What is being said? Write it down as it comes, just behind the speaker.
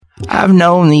I've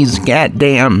known these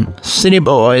goddamn city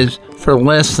boys for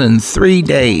less than 3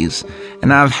 days,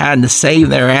 and I've had to save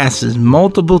their asses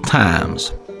multiple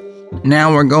times.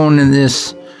 Now we're going to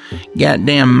this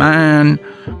goddamn mine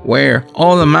where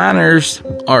all the miners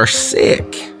are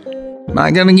sick. Am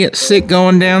I gonna get sick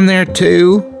going down there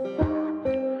too?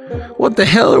 What the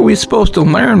hell are we supposed to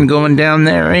learn going down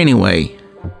there anyway?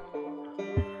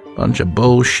 Bunch of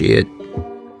bullshit.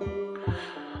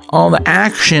 All the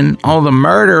action, all the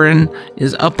murdering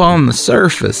is up on the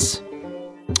surface.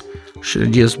 Should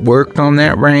have just worked on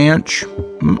that ranch.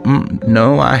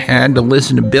 No, I had to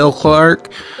listen to Bill Clark.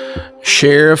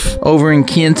 Sheriff over in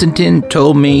Kensington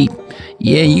told me,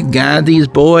 yeah, you guide these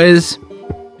boys,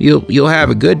 you'll have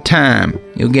a good time.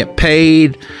 You'll get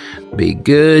paid, be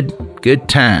good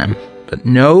time. But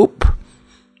nope.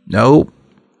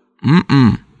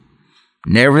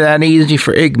 Never that easy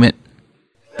for Igmit.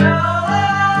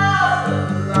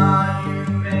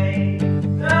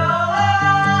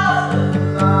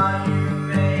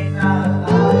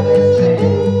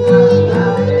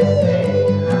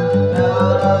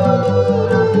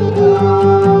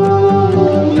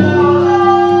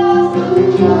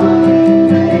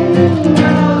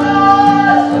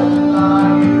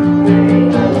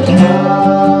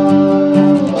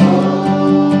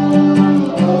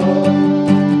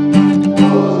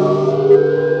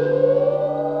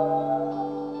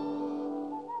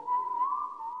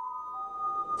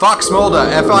 Fox Mulder,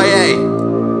 FIA.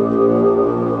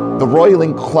 The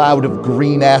roiling cloud of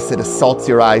green acid assaults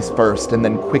your eyes first, and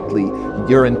then quickly,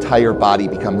 your entire body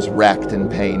becomes racked in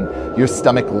pain, your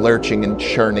stomach lurching and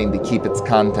churning to keep its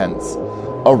contents.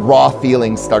 A raw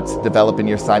feeling starts to develop in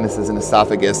your sinuses and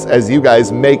esophagus as you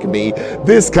guys make me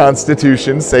this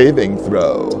Constitution saving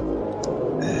throw.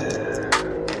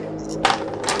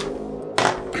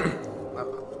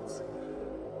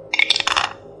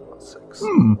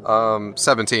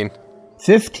 17.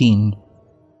 15.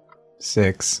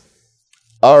 6.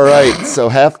 All right, so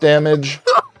half damage.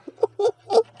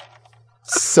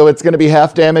 So it's going to be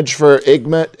half damage for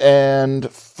Igmit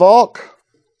and Falk.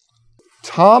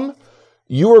 Tom,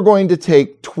 you are going to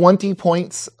take 20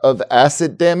 points of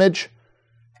acid damage.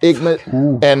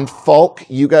 Igmit and Falk,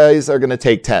 you guys are going to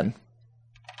take 10.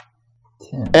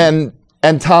 And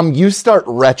Tom, you start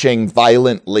retching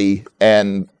violently,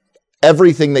 and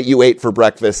everything that you ate for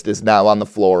breakfast is now on the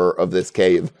floor of this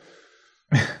cave.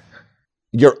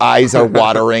 Your eyes are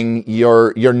watering.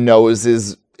 Your nose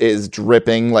is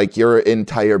dripping. Like your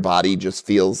entire body just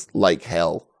feels like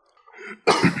hell.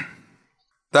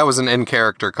 That was an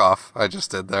in-character cough I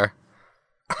just did there.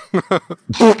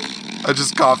 I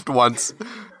just coughed once.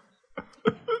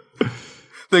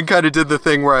 Then kind of did the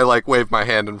thing where I waved my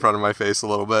hand in front of my face a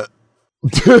little bit.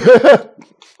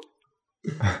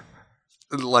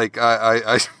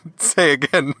 I say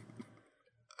again,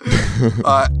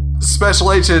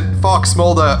 Special Agent Fox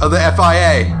Mulder of the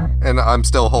FIA, and I'm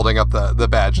still holding up the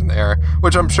badge in the air,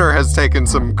 which I'm sure has taken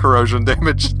some corrosion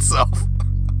damage itself.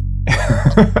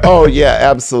 Oh yeah,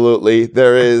 absolutely.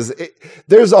 There's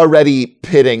already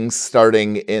pitting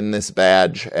starting in this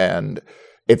badge, and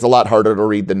it's a lot harder to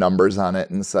read the numbers on it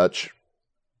and such.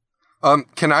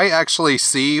 Can I actually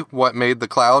see what made the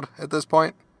cloud at this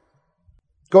point?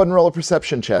 Go ahead and roll a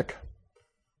perception check.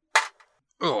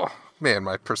 Oh, man,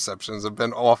 my perceptions have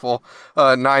been awful.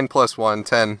 9 plus 1,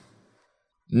 10.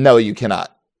 No, you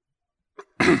cannot.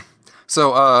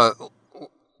 So,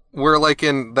 we're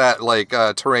in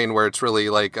that terrain where it's really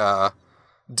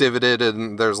divoted,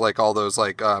 and there's all those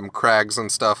crags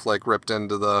and stuff ripped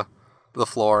into the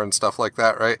floor and stuff like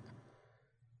that, right?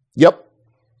 Yep.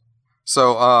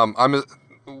 So I'm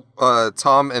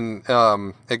Tom and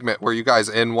Igmit, were you guys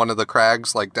in one of the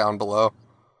crags down below?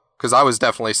 Because I was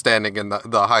definitely standing in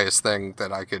the highest thing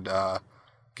that I could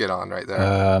get on right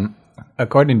there.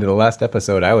 According to the last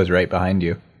episode, I was right behind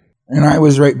you. And I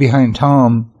was right behind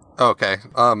Tom. Okay.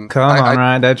 Come on,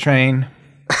 ride that train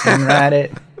and ride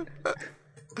it.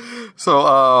 So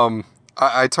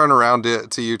I turn around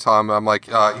to you, Tom. I'm like,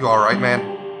 you all right,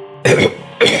 man?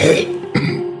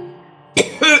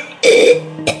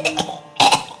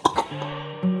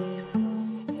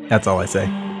 That's all I say.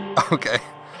 Okay.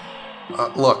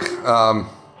 Look,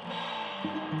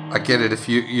 I get it if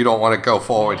you don't want to go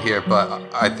forward here, but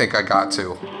I think I got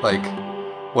to.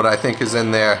 What I think is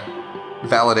in there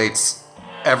validates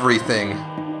everything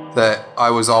that I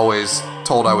was always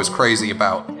told I was crazy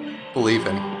about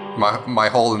believing my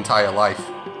whole entire life.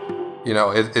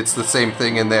 It's the same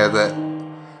thing in there that,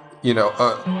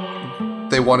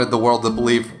 they wanted the world to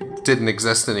believe didn't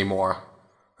exist anymore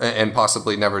and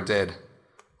possibly never did.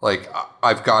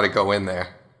 I've got to go in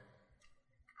there.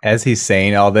 As he's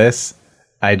saying all this,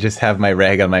 I just have my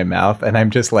rag on my mouth, and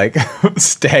I'm just like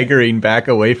staggering back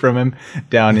away from him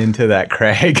down into that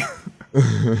crag.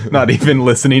 Not even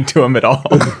listening to him at all.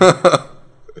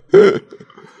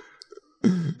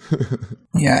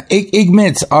 Yeah,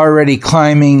 Igmit's already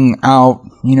climbing out,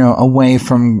 away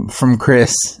from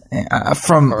Chris,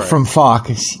 from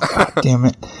Fox. God damn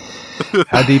it!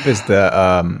 How deep is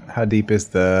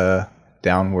the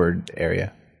downward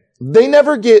area? They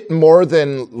never get more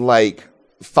than like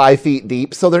 5 feet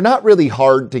deep, so they're not really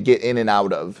hard to get in and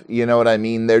out of. You know what I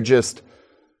mean? They're just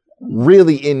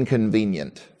really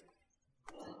inconvenient.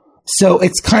 So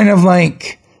it's kind of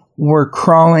like we're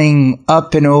crawling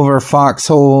up and over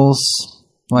foxholes.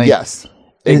 Like, yes,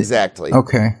 exactly.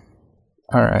 Okay.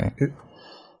 All right.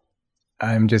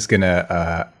 I'm just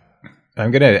gonna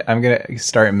I'm gonna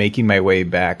start making my way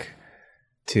back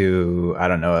to, I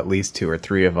don't know, at least 2 or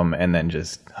 3 of them, and then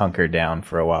just hunker down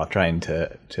for a while, trying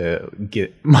to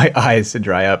get my eyes to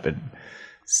dry up and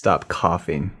stop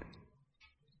coughing.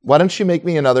 Why don't you make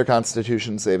me another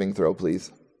Constitution saving throw,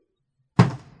 please?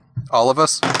 All of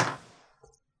us?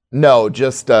 No,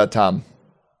 just Tom.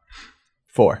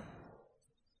 4.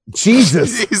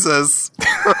 Jesus. Jesus.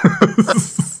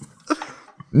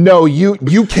 No,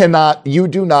 you cannot. You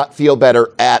do not feel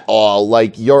better at all.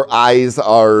 Like, your eyes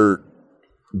are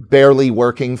barely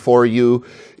working for you.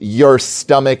 Your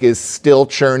stomach is still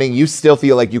churning. You still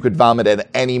feel like you could vomit at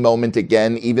any moment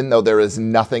again, even though there is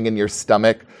nothing in your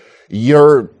stomach.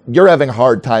 You're having a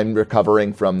hard time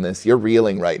recovering from this. You're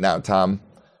reeling right now, Tom.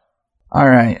 All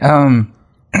right.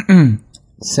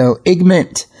 So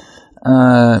Igmit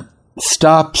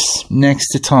stops next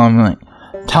to Tom. Like,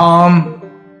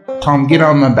 Tom, get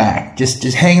on my back. Just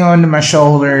hang on to my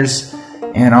shoulders,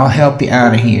 and I'll help you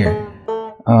out of here.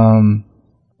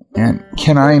 And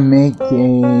can I make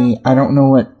I don't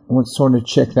know what sort of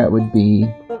check that would be.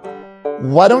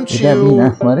 Why don't Would that be an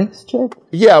athletics check?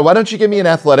 Yeah, why don't you give me an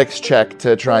athletics check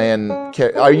to try and...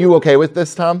 Are you okay with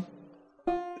this, Tom?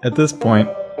 At this point,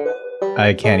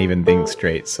 I can't even think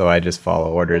straight, so I just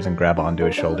follow orders and grab onto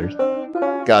his shoulders.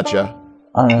 Gotcha.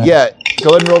 All right. Yeah,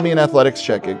 go ahead and roll me an athletics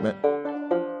check, Igmit.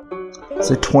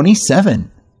 So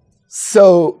 27.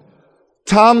 So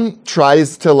Tom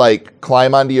tries to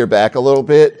climb onto your back a little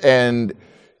bit, and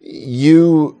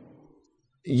you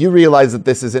realize that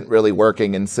this isn't really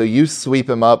working, and so you sweep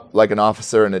him up like an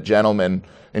officer and a gentleman,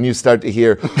 and you start to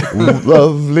hear,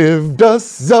 "Love lift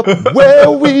us up where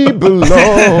we belong."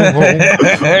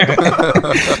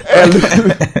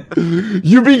 And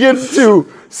you begin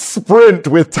to sprint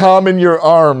with Tom in your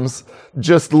arms,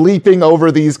 just leaping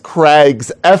over these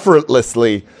crags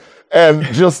effortlessly, and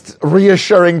just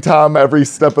reassuring Tom every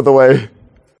step of the way.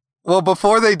 Well,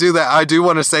 before they do that, I do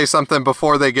want to say something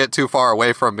before they get too far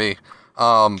away from me.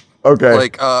 Okay.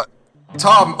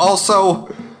 Tom,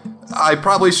 also, I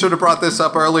probably should have brought this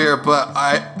up earlier, but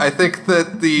I think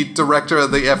that the director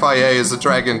of the FIA is a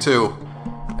dragon too.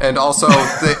 And also,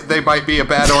 they might be a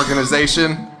bad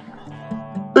organization.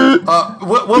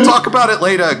 We'll talk about it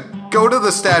later. Go to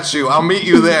the statue. I'll meet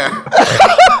you there.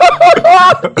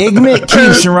 Igmit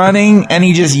keeps running, and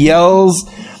he just yells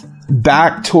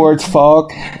back towards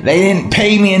Falk. "They didn't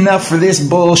pay me enough for this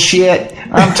bullshit.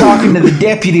 I'm talking to the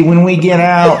deputy when we get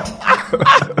out."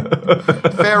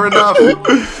 Fair enough.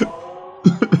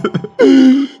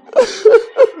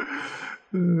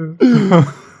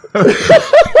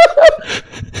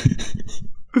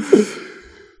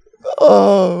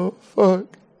 Oh, fuck.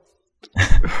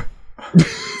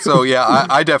 So, yeah,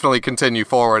 I definitely continue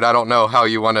forward. I don't know how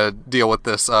you want to deal with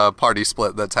this party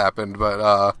split that's happened,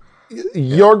 but...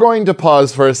 You're going to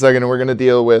pause for a second, and we're going to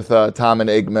deal with Tom and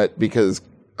Igmit, because...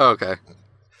 Okay.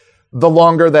 The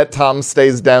longer that Tom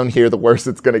stays down here, the worse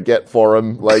it's going to get for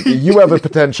him. Like, you have a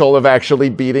potential of actually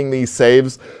beating these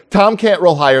saves. Tom can't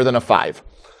roll higher than a 5.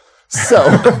 So...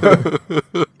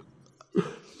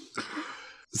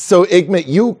 So, Igmit,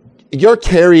 you're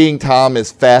carrying Tom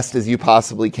as fast as you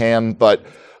possibly can, but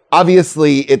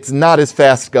obviously it's not as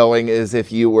fast going as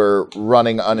if you were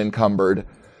running unencumbered.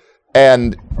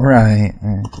 And Right.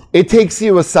 it takes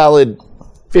you a solid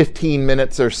 15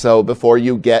 minutes or so before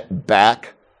you get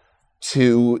back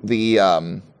to the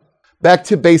back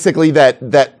to basically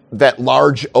that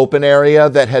large open area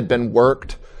that had been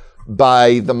worked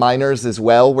by the miners as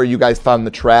well, where you guys found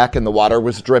the track and the water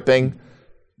was dripping.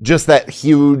 Just that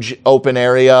huge open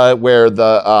area where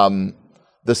the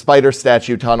spider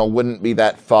statue tunnel wouldn't be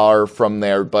that far from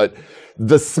there, but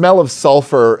the smell of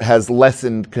sulfur has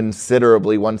lessened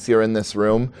considerably once you're in this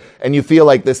room, and you feel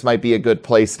like this might be a good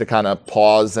place to kind of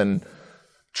pause and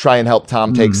try and help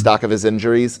Tom take stock of his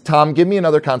injuries. Tom, give me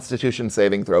another Constitution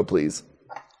saving throw, please.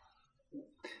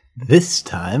 This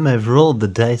time I've rolled the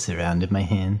dice around in my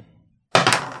hand.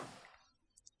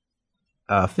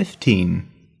 15.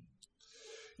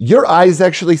 Your eyes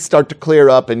actually start to clear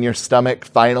up and your stomach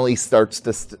finally starts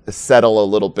to settle a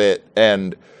little bit,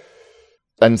 and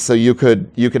so you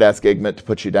could ask Igmit to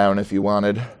put you down if you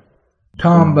wanted.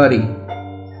 Tom, buddy,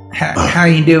 how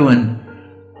you doing?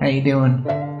 How you doing?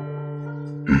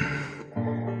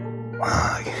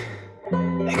 I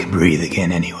can breathe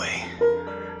again anyway.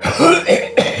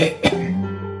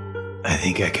 I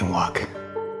think I can walk.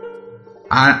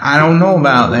 I don't know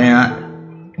about that.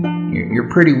 You're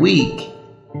pretty weak.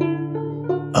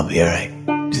 I'll be alright.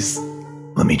 Just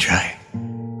let me try.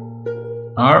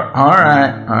 All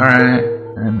right.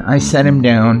 And I set him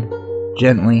down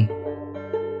gently.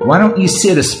 Why don't you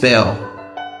sit a spell?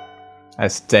 I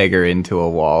stagger into a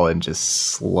wall and just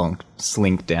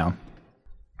slink down.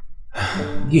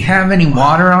 Do you have any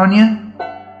water on you?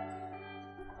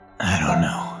 I don't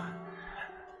know.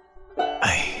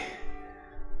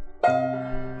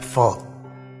 Falk.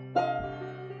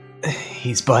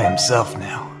 He's by himself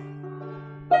now.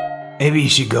 Maybe you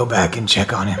should go back and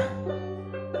check on him.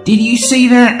 Did you see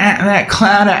that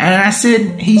cloud of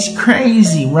acid? He's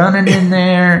crazy running in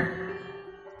there.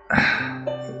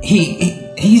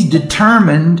 He's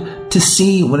determined to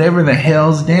see whatever the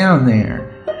hell's down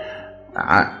there.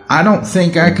 I don't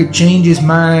think I could change his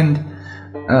mind.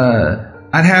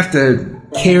 I'd have to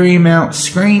carry him out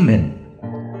screaming.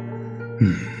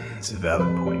 It's a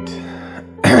valid point.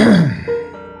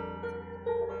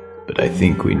 But I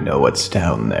think we know what's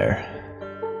down there.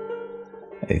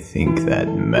 I think that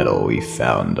metal we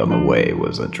found on the way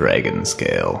was a dragon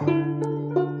scale.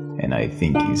 And I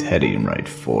think he's heading right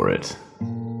for it.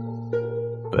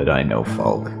 But I know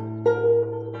Falk.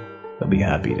 He'll be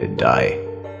happy to die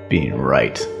being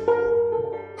right.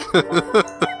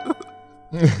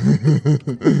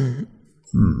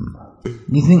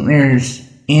 You think there's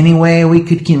any way we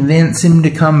could convince him to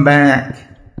come back?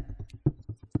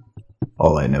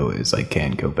 All I know is I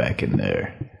can't go back in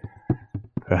there.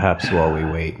 Perhaps while we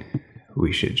wait,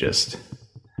 we should just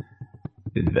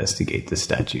investigate the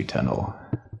statue tunnel.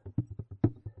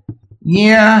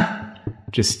 Yeah.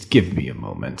 Just give me a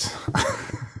moment.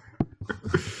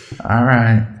 All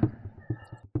right.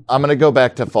 I'm going to go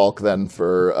back to Falk then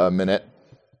for a minute.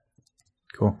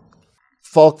 Cool.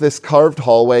 Falk, this carved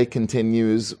hallway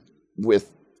continues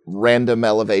with random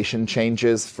elevation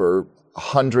changes for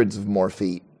hundreds of more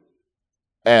feet.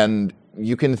 And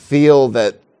you can feel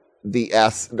that the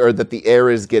air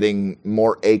is getting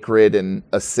more acrid and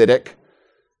acidic,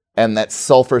 and that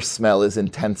sulfur smell is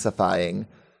intensifying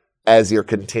as you're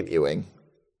continuing.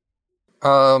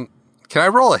 Can I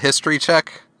roll a history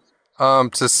check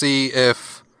to see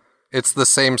if it's the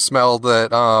same smell that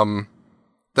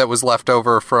that was left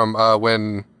over from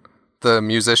when the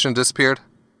musician disappeared?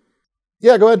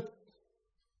 Yeah, go ahead.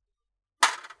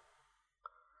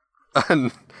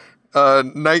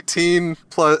 19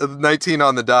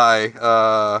 on the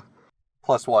die,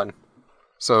 plus 1.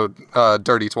 So,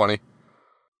 dirty 20.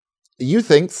 You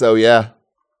think so, yeah.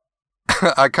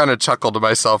 I kind of chuckled to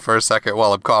myself for a second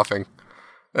while I'm coughing.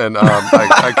 And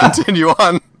I continue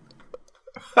on.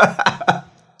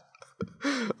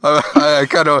 I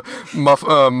kind of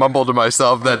mumble to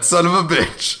myself, that son of a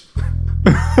bitch.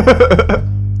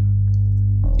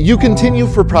 You continue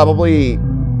for probably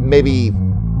maybe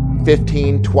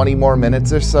 15, 20 more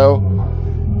minutes or so,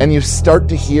 and you start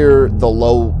to hear the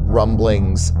low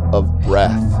rumblings of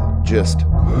breath, just,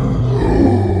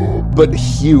 but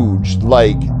huge,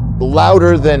 like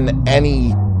louder than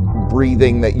any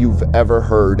breathing that you've ever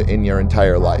heard in your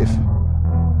entire life.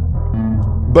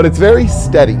 But it's very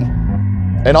steady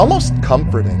and almost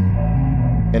comforting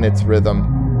in its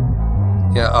rhythm.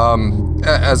 Yeah,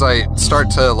 as I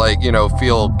start to,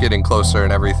 feel getting closer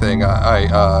and everything, I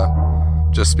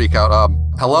just speak out,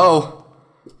 hello?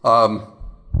 I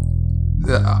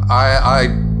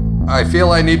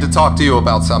feel I need to talk to you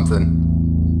about something.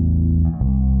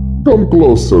 Come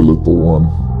closer, little one.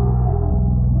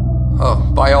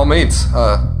 Oh, by all means.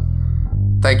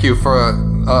 Thank you for,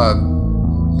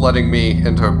 letting me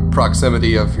into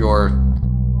proximity of your,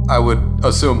 I would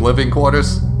assume, living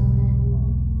quarters.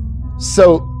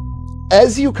 So,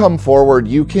 as you come forward,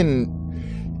 you can...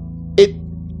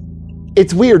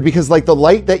 It's weird because, the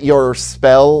light that your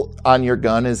spell on your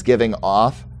gun is giving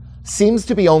off seems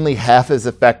to be only half as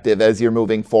effective as you're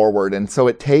moving forward, and so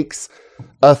it takes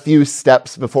a few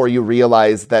steps before you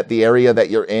realize that the area that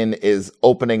you're in is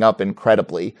opening up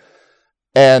incredibly.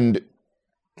 And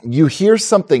you hear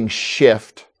something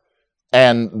shift,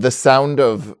 and the sound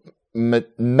of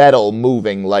metal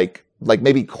moving, like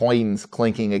maybe coins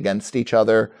clinking against each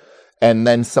other, and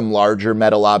then some larger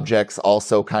metal objects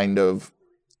also kind of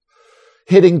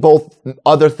hitting both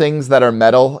other things that are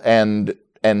metal and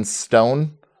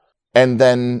stone. And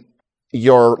then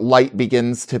your light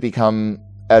begins to become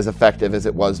as effective as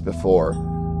it was before.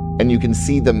 And you can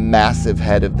see the massive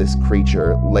head of this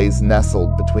creature lays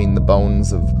nestled between the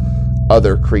bones of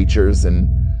other creatures and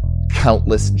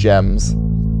countless gems,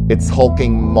 its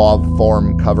hulking mauve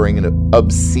form covering an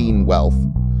obscene wealth.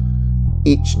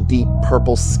 Each deep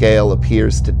purple scale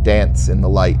appears to dance in the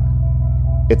light.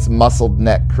 Its muscled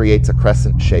neck creates a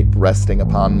crescent shape resting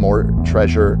upon more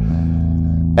treasure,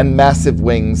 and massive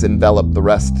wings envelop the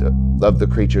rest of the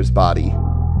creature's body.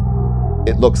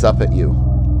 It looks up at you,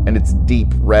 and its deep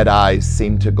red eyes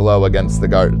seem to glow against the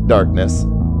darkness.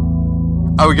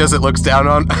 I guess it looks down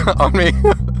on me.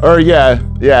 Or yeah,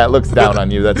 it looks down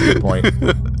on you. That's a good point.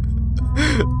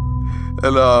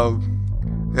 And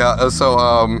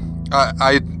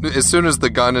I as soon as the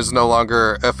gun is no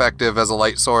longer effective as a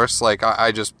light source, like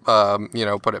I just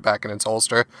put it back in its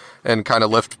holster and kind of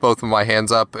lift both of my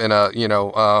hands up in a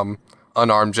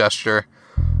unarmed gesture,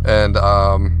 and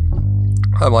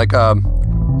I'm like,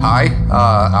 hi,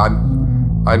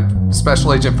 I'm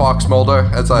Special Agent Fox Mulder,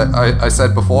 as I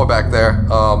said before back there.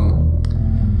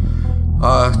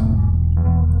 I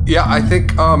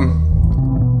think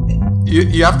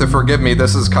you have to forgive me.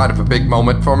 This is kind of a big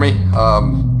moment for me.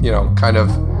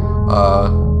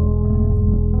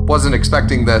 Wasn't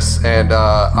expecting this, and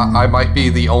I might be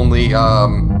the only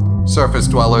surface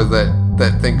dweller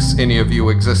that thinks any of you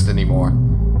exist anymore.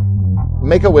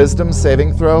 Make a wisdom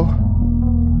saving throw.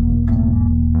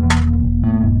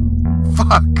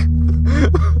 Fuck.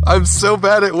 I'm so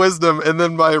bad at wisdom, and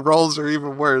then my rolls are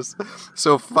even worse.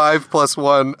 So 5 +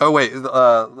 1. Oh, wait.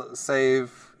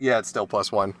 Save. Yeah, it's still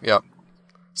 +1. Yep.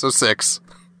 So 6.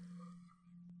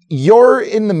 You're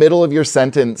in the middle of your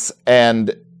sentence,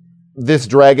 and this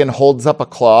dragon holds up a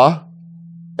claw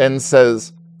and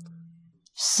says,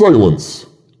 "Silence."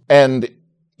 And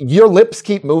your lips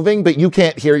keep moving, but you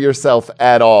can't hear yourself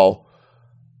at all.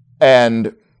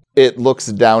 And it looks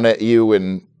down at you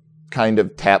and kind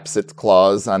of taps its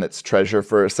claws on its treasure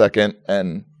for a second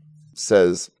and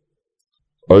says,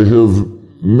 "I have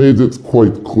made it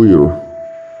quite clear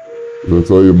that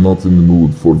I am not in the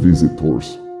mood for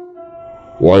visitors.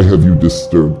 Why have you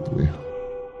disturbed me?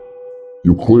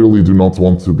 You clearly do not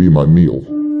want to be my meal."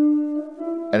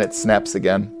 And it snaps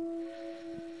again.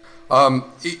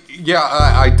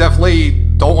 I definitely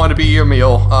don't want to be your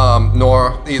meal,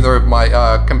 nor either of my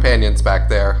companions back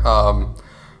there.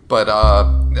 But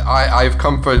I've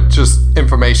come for just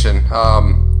information.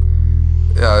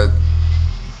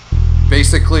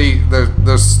 Basically,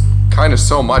 there's kind of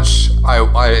so much I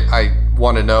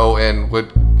want to know and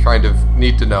would kind of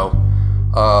need to know.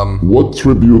 What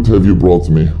tribute have you brought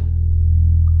me?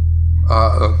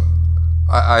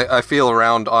 I feel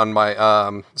around on my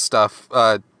stuff.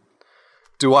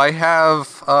 Do I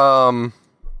have the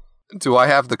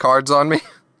cards on me?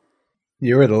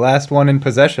 You were the last one in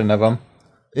possession of them.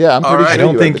 Yeah, I'm pretty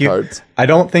sure cards. I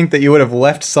don't think that you would have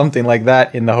left something like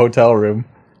that in the hotel room.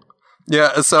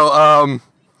 Yeah, so I'm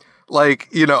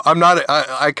not.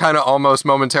 I kind of almost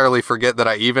momentarily forget that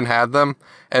I even had them,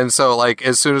 and so like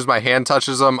as soon as my hand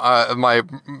touches them, my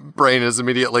brain is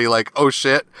immediately like, "Oh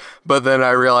shit!" But then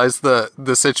I realize the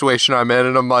situation I'm in,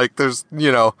 and I'm like, "There's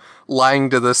lying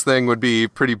to this thing would be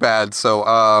pretty bad." So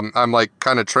I'm like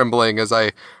kind of trembling as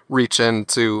I reach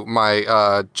into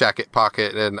my jacket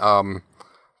pocket and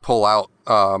pull out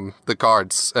the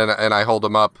cards, and I hold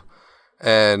them up,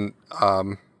 and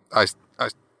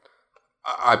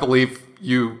I believe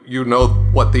you know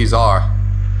what these are,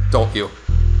 don't you?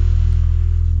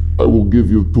 I will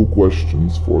give you 2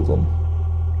 questions for them.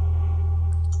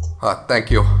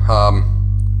 Thank you.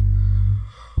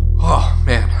 Oh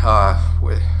man,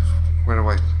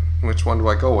 which one do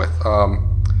I go with?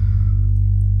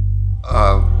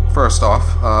 First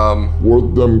off,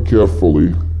 word them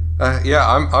carefully. I'm yeah,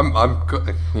 I'm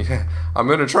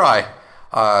gonna try.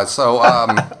 I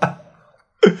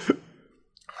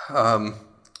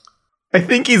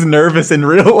think he's nervous in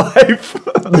real life.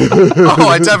 Oh,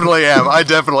 I definitely am.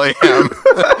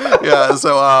 Yeah,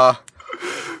 so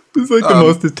this is like the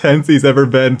most intense he's ever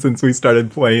been since we started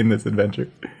playing this adventure.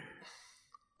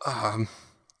 I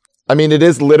mean, it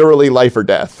is literally life or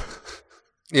death.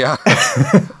 Yeah.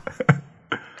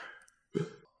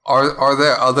 Are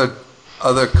there other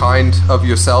kind of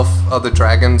yourself, other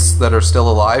dragons that are still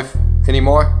alive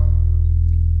anymore?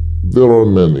 There are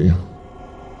many.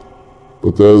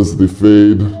 But as they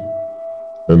fade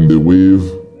and the weave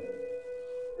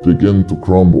begin to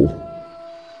crumble,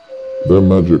 their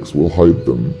magics will hide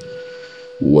them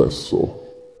less so.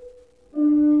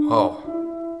 Oh.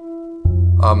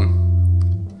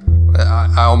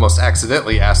 I almost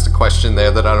accidentally asked a question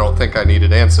there that I don't think I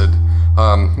needed answered.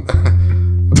 Alright,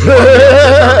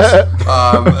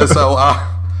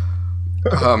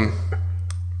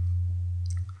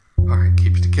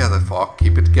 keep it together, Falk.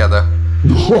 Keep it together.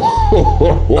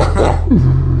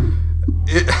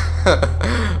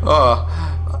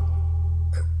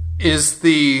 Is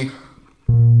the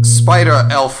spider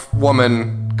elf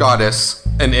woman goddess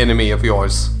an enemy of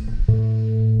yours?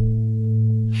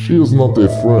 She is not a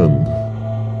friend,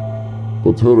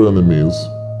 but her enemies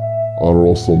are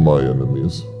also my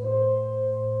enemies.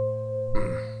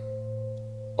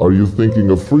 Are you thinking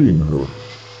of freeing her?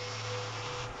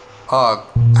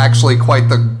 Actually quite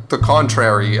the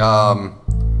contrary.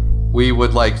 We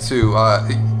would like to,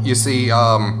 you see,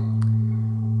 I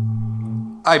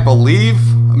believe,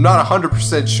 I'm not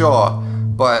 100% sure,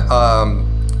 but,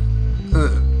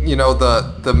 you know, the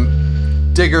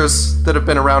diggers that have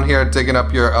been around here digging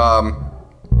up your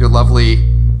lovely,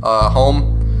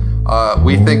 home,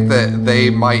 we think that they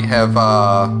might have,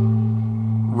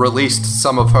 released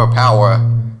some of her power,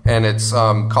 and it's,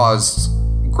 caused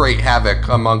great havoc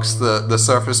amongst the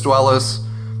surface dwellers,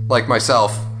 like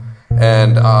myself,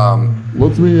 and,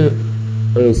 Let me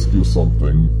ask you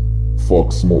something,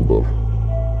 Fox Smolder.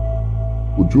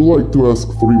 Would you like to ask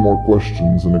 3 more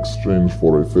questions in exchange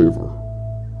for a favor?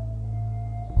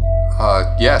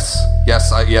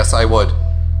 yes, I would.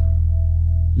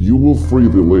 You will free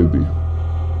the lady.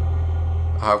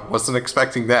 I wasn't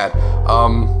expecting that.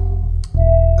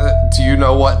 Do you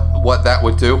know what that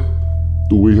would do?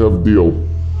 Do we have deal?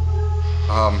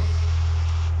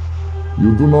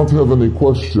 You do not have any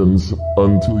questions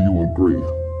until you agree.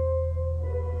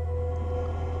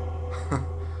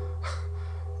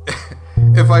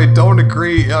 If I don't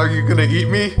agree, are you gonna eat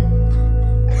me?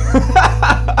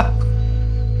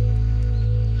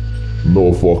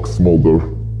 No, Fox Smolder.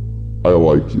 I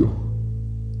like you.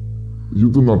 You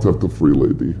do not have to free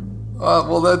lady.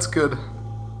 Well, that's good.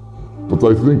 But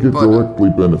I think it directly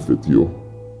benefit you.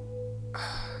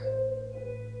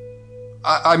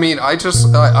 I mean, I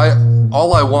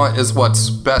all I want is what's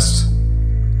best,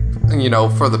 you know,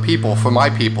 for the people, for my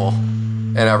people,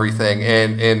 and everything.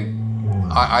 And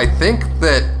I think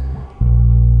that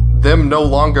them no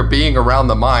longer being around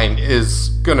the mine is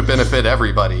going to benefit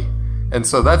everybody. And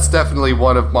so that's definitely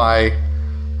one of my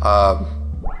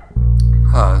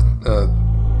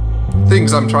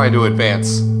things I'm trying to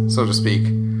advance, so to speak.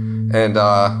 And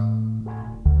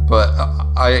but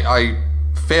I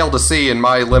fail to see in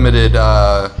my limited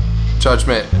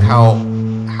judgment how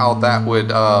that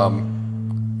would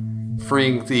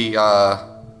freeing the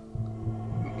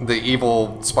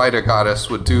evil spider goddess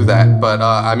would do that. But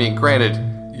I mean, granted,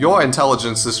 your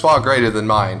intelligence is far greater than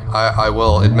mine, I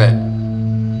will admit.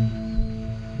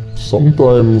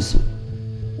 Sometimes,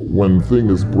 when thing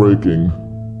is breaking,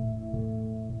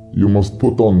 you must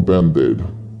put on Band-Aid.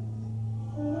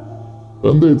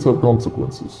 Band-Aids have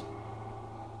consequences.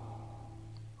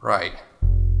 Right.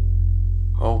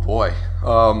 Oh boy.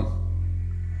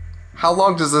 How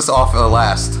long does this offer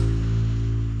last?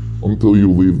 Until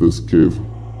you leave this cave.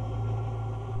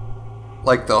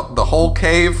 Like the whole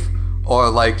cave? Or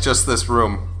like just this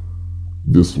room?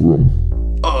 This room.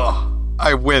 Ugh.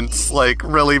 I wince, like,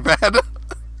 really bad.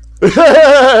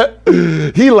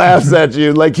 He laughs at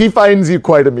you, like he finds you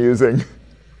quite amusing.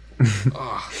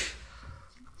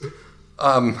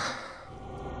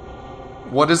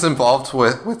 What is involved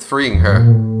with freeing her?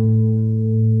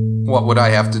 What would I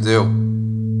have to do?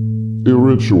 A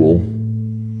ritual.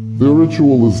 The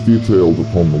ritual is detailed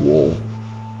upon the wall.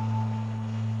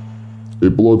 A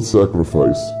blood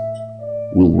sacrifice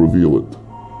will reveal it.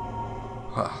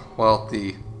 Well,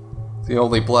 the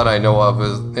only blood I know of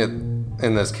is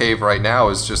in this cave right now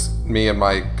is just me and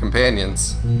my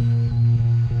companions.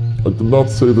 I did not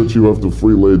say that you have to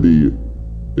free lady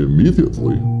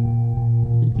immediately.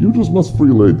 You just must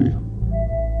free lady.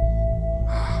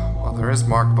 Well, there is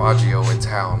Mark Baggio in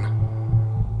town.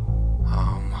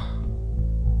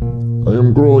 I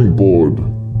am growing bored.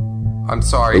 I'm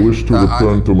sorry. I wish to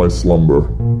return to my slumber.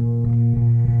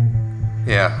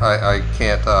 Yeah, I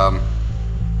can't,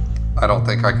 I don't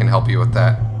think I can help you with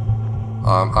that.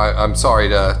 I'm sorry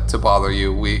to bother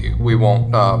you. We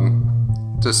won't,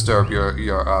 disturb your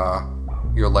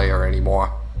lair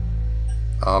anymore.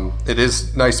 It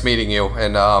is nice meeting you,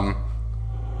 and,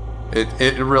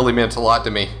 it really meant a lot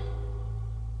to me.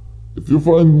 If you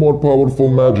find more powerful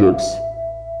magics,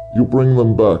 you bring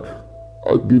them back.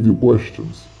 I'll give you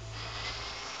questions.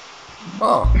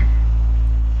 Oh.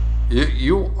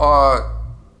 You are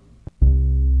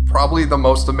probably the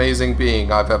most amazing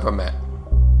being I've ever met.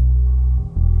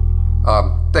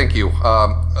 Thank you.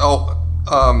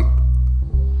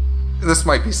 This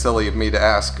might be silly of me to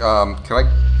ask.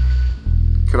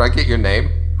 Could I get your name?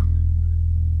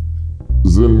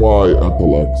 Zenwai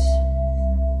Apalax.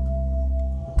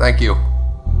 Thank you.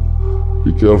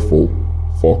 Be careful,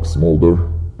 Fox Mulder.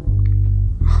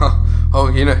 Oh,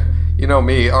 you know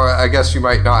me, or I guess you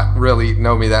might not really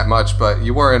know me that much, but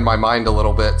you were in my mind a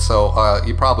little bit, so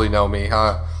you probably know me.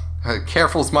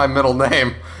 Careful's my middle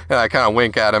name, and I kind of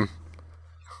wink at him.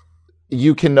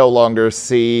 You can no longer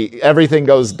see. Everything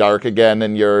goes dark again,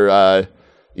 and you're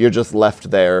just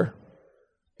left there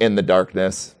in the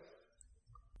darkness.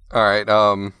 All right.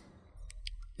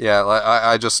 Yeah.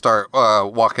 I just start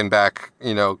walking back.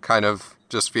 Kind of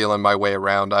just feeling my way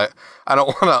around. I don't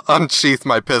want to unsheath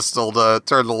my pistol to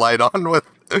turn the light on with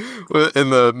in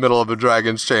the middle of a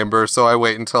dragon's chamber. So I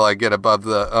wait until I get above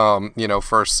the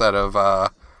first set of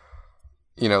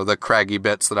the craggy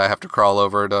bits that I have to crawl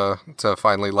over to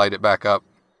finally light it back up.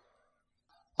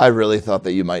 I really thought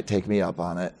that you might take me up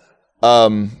on it.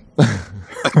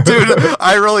 Dude,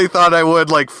 I really thought I would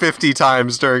like 50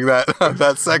 times during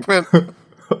that segment.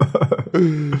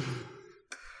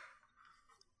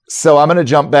 So I'm going to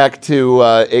jump back to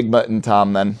Igma and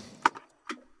Tom then,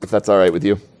 if that's all right with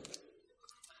you.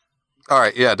 All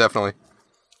right, yeah, definitely.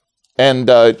 And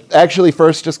actually,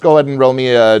 first, just go ahead and roll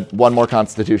me one more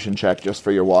Constitution check just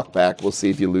for your walk back. We'll see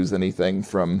if you lose anything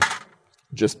from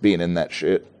just being in that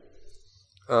shit.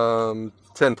 10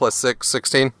 plus 6,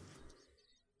 16.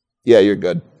 Yeah, you're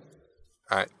good.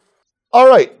 All right. All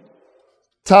right.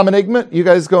 Tom and Igma, you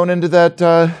guys going into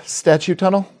that statue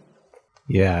tunnel?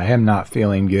 Yeah, I am not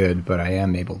feeling good, but I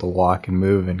am able to walk and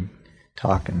move and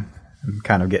talk, and I'm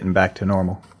kind of getting back to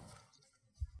normal.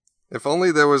 If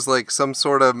only there was like some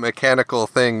sort of mechanical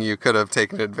thing you could have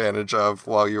taken advantage of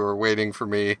while you were waiting for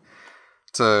me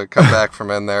to come back from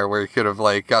in there, where you could have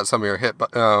like got some of your hit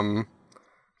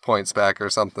points back or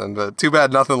something. But too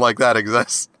bad nothing like that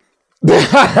exists.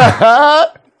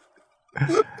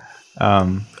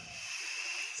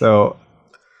 So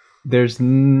there's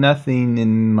nothing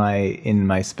in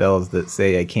my spells that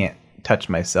say I can't touch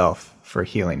myself for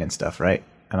healing and stuff, right?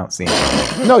 I don't see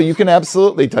anything. No, you can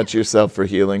absolutely touch yourself for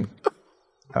healing.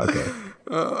 Okay.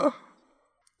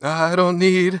 I don't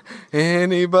need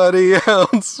anybody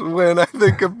else when I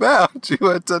think about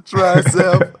you. I touch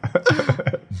myself.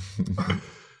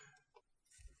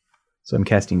 So I'm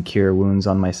casting Cure Wounds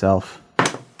on myself.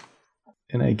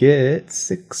 And I get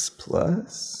 6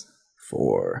 plus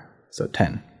 4, so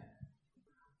 10.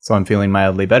 So I'm feeling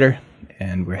mildly better,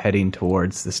 and we're heading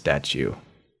towards the statue.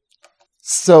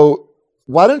 So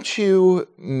why don't you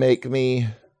make me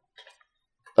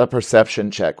a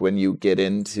perception check when you get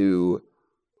into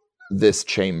this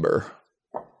chamber?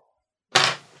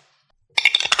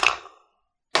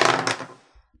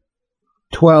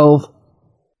 12.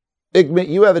 Igma,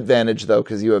 you have advantage, though,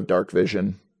 because you have dark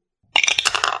vision.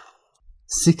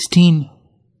 16.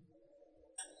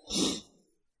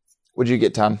 What'd you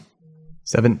get, Tom?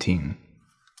 17.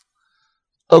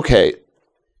 Okay.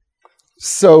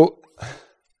 So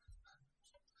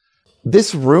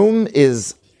this room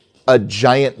is a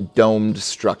giant domed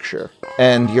structure,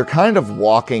 and you're kind of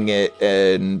walking it,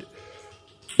 and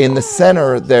in the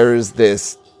center there's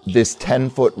this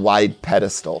 10-foot wide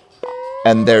pedestal,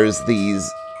 and there's these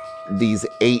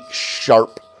 8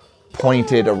 sharp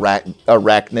pointed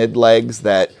arachnid legs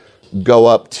that go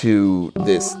up to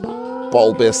this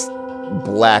bulbous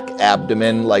black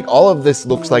abdomen. Like, all of this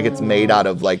looks like it's made out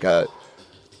of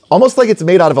almost like it's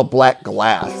made out of a black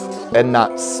glass and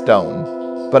not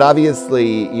stone. But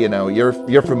obviously,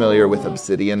 you're familiar with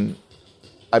obsidian.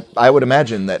 I would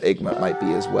imagine that Igma might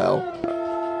be as well.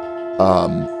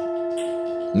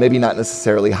 Maybe not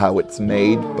necessarily how it's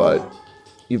made, but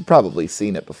you've probably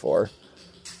seen it before.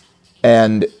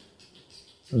 And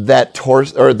that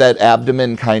torso, or that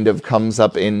abdomen, kind of comes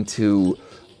up into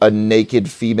a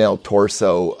naked female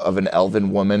torso of an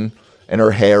elven woman, and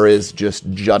her hair is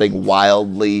just jutting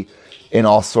wildly in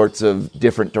all sorts of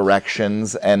different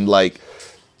directions, and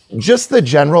just the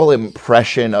general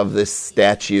impression of this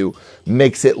statue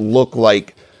makes it look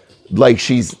like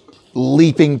she's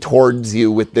leaping towards you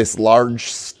with this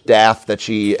large staff that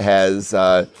she has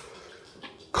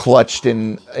clutched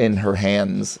in her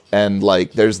hands, and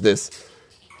there's this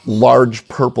large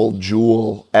purple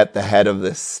jewel at the head of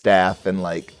this staff, and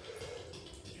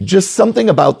just something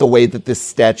about the way that this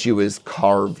statue is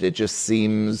carved, it just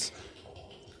seems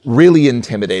really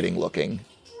intimidating looking.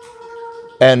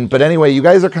 But anyway, you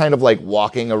guys are kind of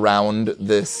walking around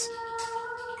this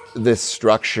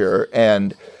structure,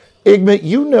 and Igma,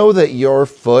 you know that your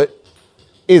foot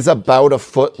is about a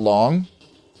foot long,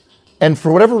 And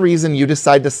for whatever reason, you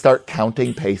decide to start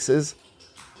counting paces.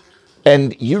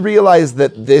 And you realize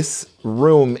that this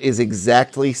room is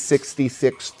exactly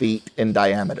 66 feet in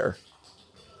diameter.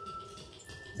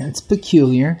 That's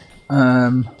peculiar.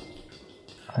 All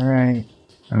right.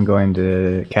 I'm going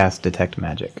to cast Detect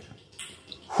Magic.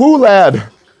 Whoo, lad!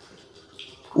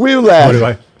 Whoo,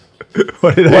 lad!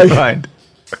 What did I find?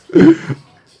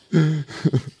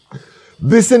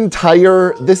 This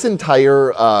entire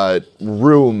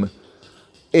room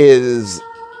is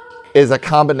a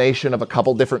combination of a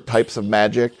couple different types of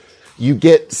magic. You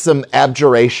get some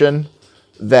abjuration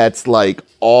that's like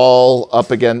all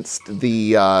up against on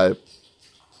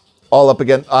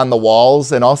the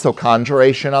walls, and also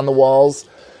conjuration on the walls.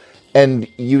 And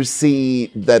you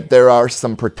see that there are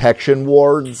some protection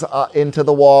wards into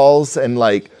the walls, and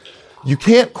like you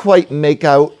can't quite make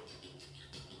out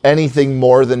anything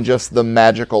more than just the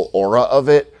magical aura of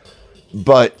it,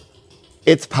 but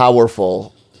it's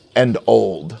powerful and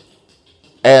old.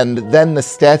 And then the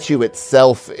statue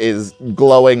itself is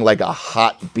glowing like a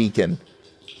hot beacon.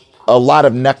 A lot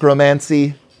of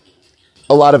necromancy,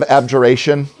 a lot of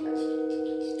abjuration,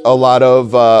 a lot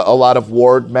of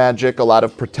ward magic, a lot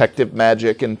of protective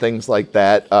magic, and things like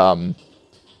that.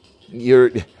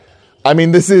 You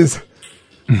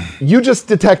just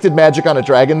detected magic on a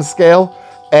dragon scale,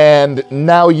 and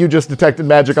now you just detected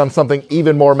magic on something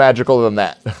even more magical than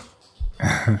that.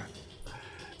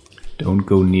 Don't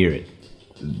go near it.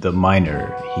 The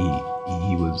miner,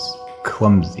 he was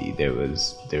clumsy. There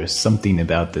was something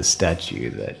about this statue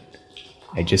that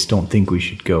I just don't think we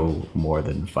should go more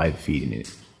than 5 feet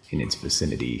in its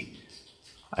vicinity.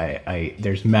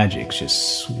 There's magic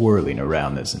just swirling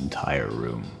around this entire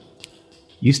room.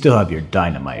 You still have your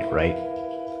dynamite, right?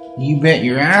 You bet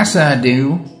your ass I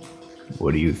do.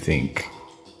 What do you think?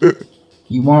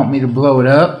 You want me to blow it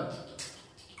up?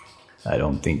 I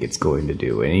don't think it's going to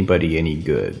do anybody any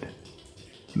good.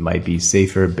 It might be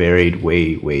safer buried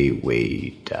way, way, way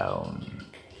down.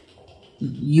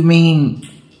 You mean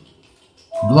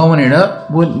blowing it up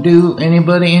wouldn't do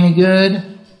anybody any good?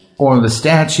 Or the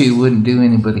statue wouldn't do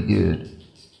anybody good?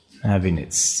 Having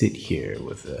it sit here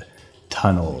with a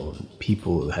tunnel, and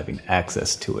people having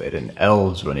access to it, and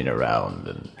elves running around,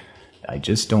 and I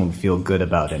just don't feel good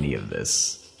about any of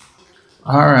this.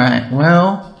 Alright,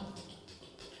 well,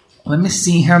 let me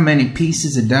see how many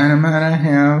pieces of dynamite I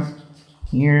have.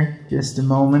 Here, just a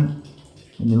moment.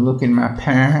 Let me look in my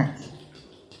pack.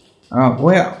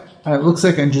 Well, it looks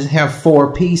like I just have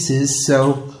 4 pieces,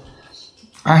 so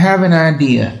I have an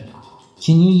idea.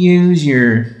 Can you use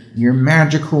your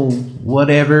magical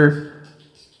whatever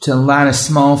to light a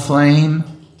small flame?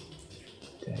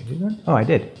 Did I do that? Oh, I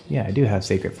did. Yeah, I do have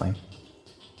Sacred Flame.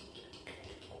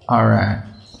 Alright.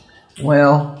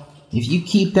 Well, if you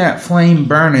keep that flame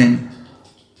burning,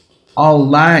 I'll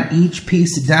light each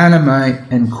piece of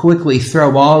dynamite and quickly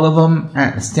throw all of them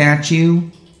at the statue.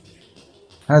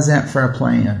 How's that for a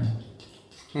plan?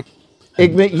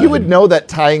 Igmit, you would know that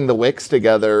tying the wicks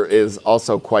together is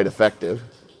also quite effective.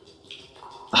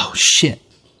 Oh, shit.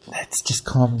 That's just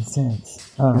common sense.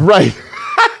 Right.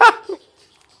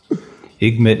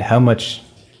 Igmit, how much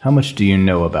do you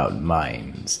know about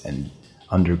mines and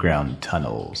underground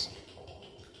tunnels?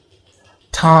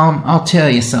 Tom, I'll tell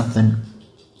you something.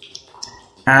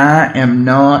 I am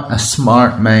not a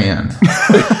smart man.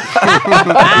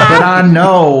 But I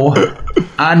know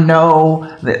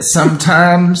that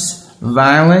sometimes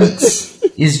violence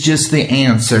is just the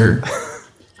answer.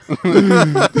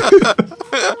 The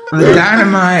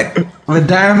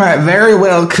dynamite very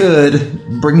well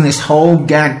could bring this whole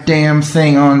goddamn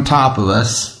thing on top of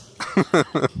us.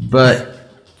 But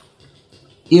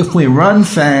if we run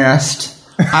fast,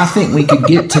 I think we could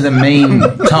get to the main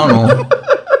tunnel.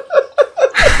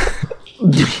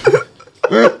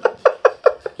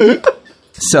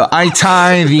 So I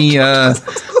tie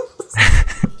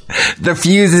the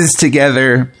fuses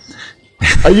together.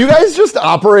 Are you guys just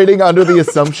operating under the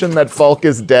assumption that Falk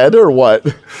is dead, or what?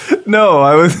 No,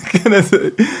 I was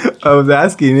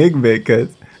asking Igmit because.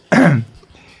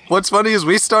 What's funny is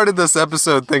we started this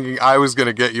episode thinking I was going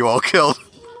to get you all killed.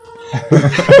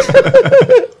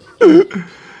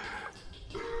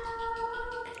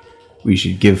 We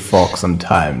should give Falk some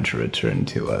time to return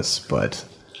to us, but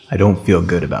I don't feel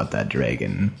good about that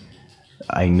dragon.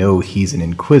 I know he's an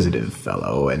inquisitive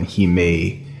fellow, and he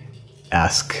may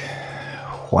ask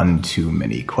one too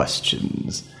many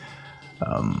questions.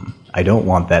 I don't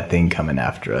want that thing coming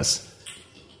after us.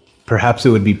 Perhaps it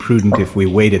would be prudent if we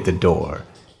wait at the door,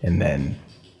 and then,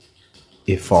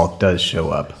 if Falk does show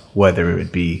up, whether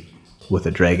it be with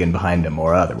a dragon behind him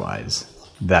or otherwise,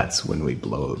 that's when we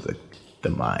blow the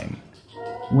mine.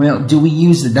 Well, do we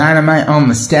use the dynamite on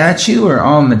the statue or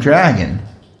on the dragon?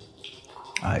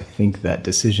 I think that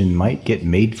decision might get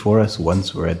made for us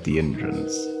once we're at the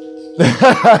entrance.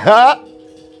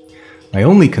 My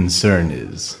only concern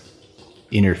is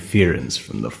interference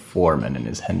from the foreman and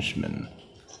his henchmen.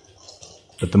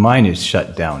 But the mine is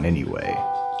shut down anyway.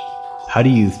 How do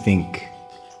you think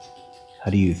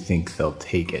they'll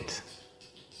take it?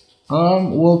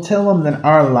 We'll tell them that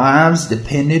our lives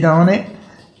depended on it,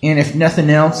 and if nothing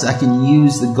else, I can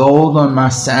use the gold on my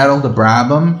saddle to bribe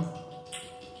them.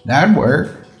 That'd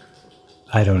work.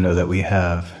 I don't know that we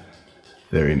have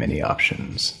very many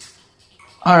options.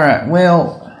 Alright,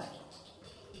 well,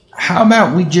 how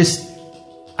about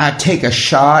I take a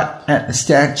shot at the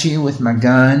statue with my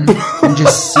gun and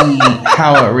just see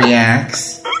how it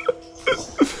reacts.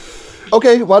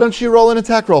 Okay, why don't you roll an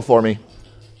attack roll for me?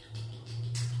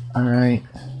 Alright.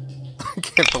 I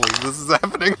can't believe this is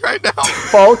happening right now.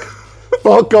 Falk,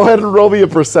 go ahead and roll me a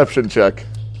perception check.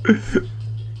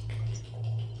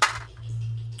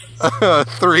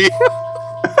 3.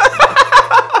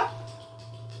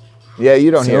 Yeah,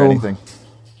 you don't hear anything.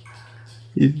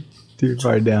 You're too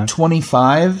far down.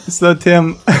 25? So,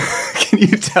 Tim, can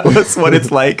you tell us what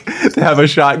it's like to have a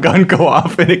shotgun go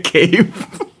off in a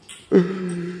cave?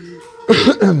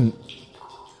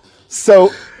 So,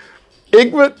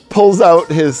 Igmit pulls out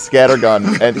his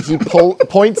scattergun and he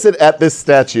points it at this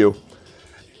statue.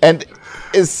 And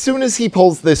as soon as he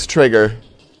pulls this trigger,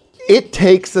 it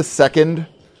takes a second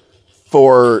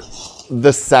for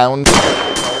the sound to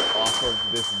come off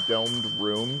of this domed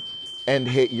room and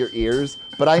hit your ears.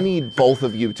 But I need both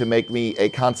of you to make me a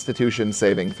Constitution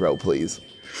saving throw, please.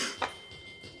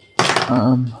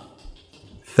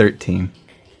 13.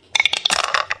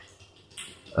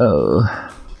 Oh.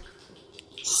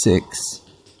 6.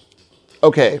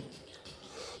 Okay.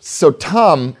 So,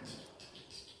 Tom,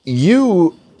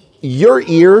 your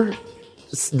ear,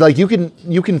 like you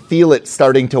can feel it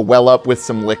starting to well up with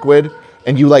some liquid,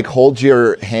 and you like hold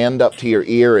your hand up to your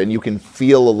ear and you can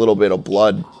feel a little bit of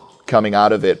blood coming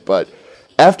out of it, but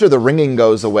after the ringing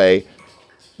goes away,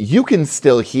 you can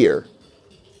still hear.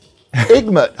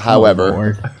 Igmit,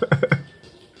 however,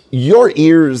 your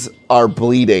ears are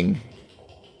bleeding,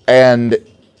 and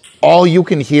all you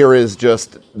can hear is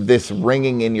just this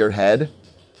ringing in your head.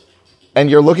 And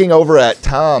you're looking over at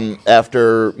Tom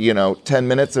after, 10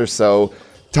 minutes or so.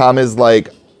 Tom is like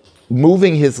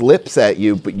moving his lips at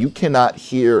you, but you cannot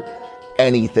hear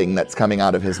anything that's coming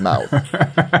out of his mouth.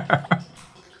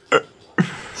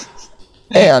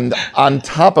 And on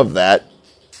top of that,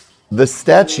 the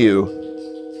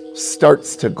statue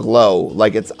starts to glow,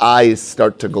 like its eyes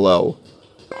start to glow.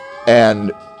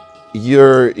 And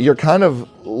you're kind of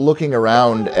looking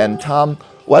around, and Tom,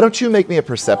 why don't you make me a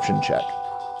perception check?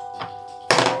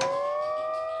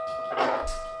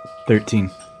 13.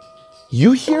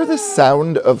 You hear the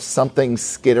sound of something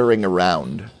skittering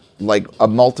around, like a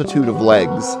multitude of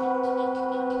legs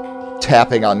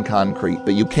tapping on concrete,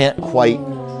 but you can't quite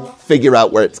figure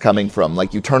out where it's coming from.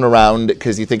 Like, you turn around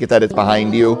because you think that it's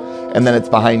behind you, and then it's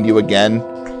behind you again,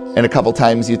 and a couple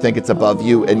times you think it's above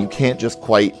you, and you can't just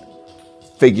quite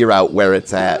figure out where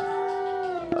it's at.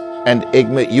 And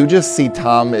Igmit, you just see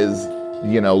Tom is,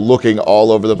 looking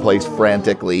all over the place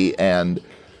frantically, and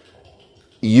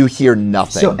you hear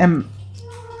nothing. So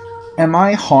am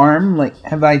I harmed? Like,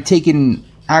 have I taken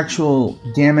actual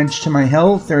damage to my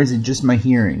health, or is it just my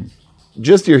hearing?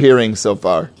 Just your hearing so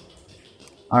far.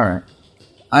 All right.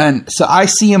 And so I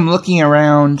see him looking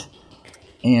around,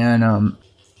 and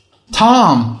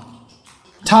Tom,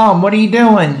 what are you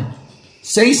doing?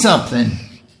 Say something.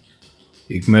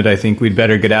 Igmit, I think we'd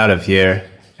better get out of here.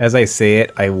 As I say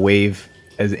it, I wave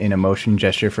as in a motion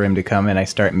gesture for him to come, and I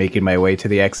start making my way to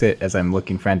the exit as I'm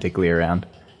looking frantically around.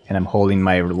 And I'm holding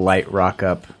my light rock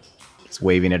up, just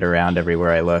waving it around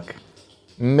everywhere I look.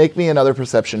 Make me another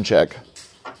perception check.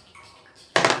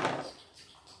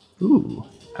 Ooh.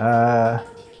 21,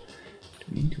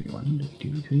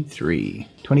 22, 23.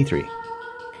 23.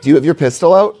 Do you have your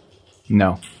pistol out?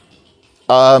 No.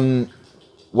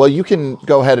 Well, you can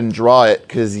go ahead and draw it,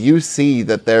 because you see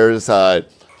that there's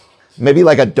maybe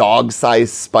like a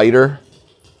dog-sized spider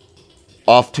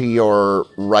off to your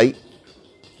right,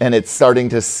 and it's starting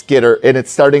to skitter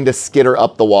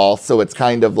up the wall. So it's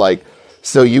kind of like,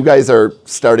 so you guys are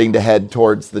starting to head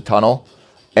towards the tunnel,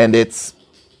 and it's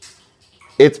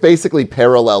basically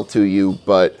parallel to you,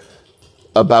 but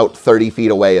about 30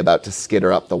 feet away, about to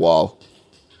skitter up the wall.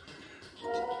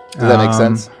 Does that make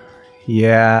sense?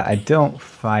 Yeah, I don't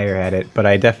fire at it, but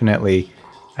I definitely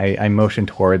I motion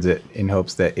towards it in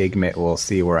hopes that Igmit will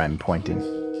see where I'm pointing.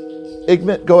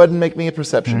 Igmit, go ahead and make me a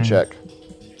perception check.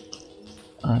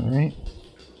 All right.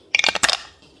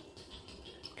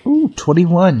 Ooh,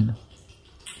 21.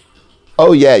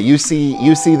 Oh yeah, you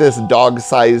see this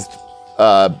dog-sized,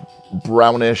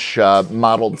 brownish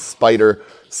mottled spider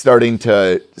starting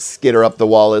to skitter up the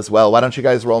wall as well. Why don't you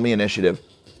guys roll me initiative?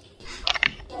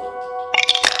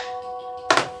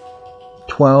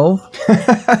 12.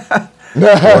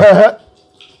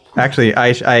 Actually, I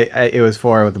it was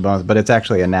 4 with the bonus, but it's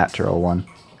actually a natural one.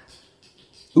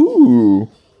 Ooh.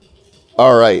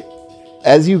 All right.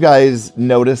 As you guys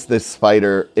notice this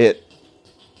spider, it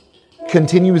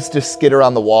continues to skitter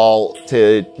on the wall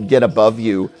to get above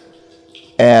you,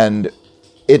 and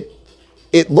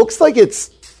it looks like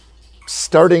it's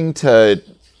starting to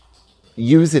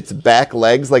use its back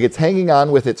legs, like it's hanging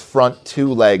on with its front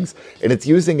 2 legs, and it's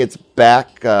using its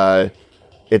back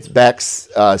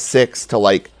 6 to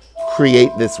like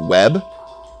create this web.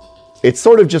 It's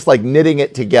sort of just like knitting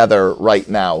it together right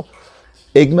now.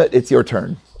 Igmit, it's your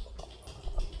turn.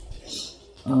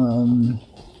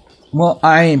 Well,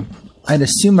 I'd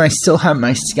assume I still have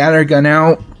my scatter gun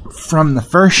out from the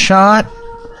first shot.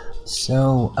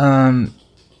 So, I'm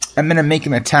gonna make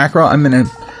an attack roll. I'm gonna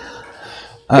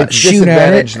it's shoot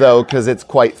at it. though, because it's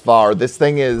quite far. This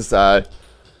thing is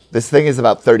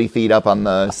about 30 feet up on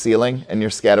the ceiling, and your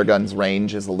scattergun's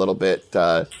range is a little bit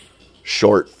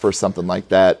short for something like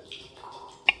that.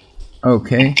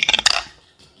 Okay.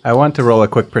 I want to roll a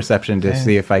quick perception to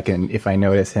see if I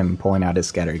notice him pulling out his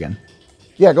scatter gun.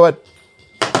 Yeah, go ahead.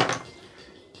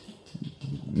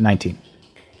 19.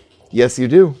 Yes, you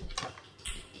do.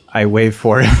 I wave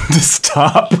for him to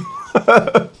stop,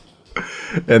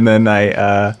 and then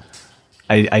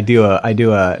I do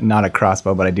a not a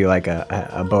crossbow, but I do like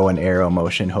a bow and arrow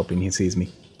motion, hoping he sees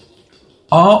me.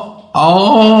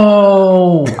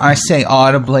 Oh! I say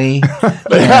audibly.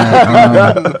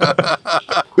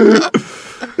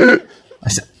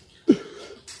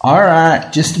 All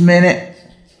right, just a minute.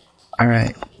 All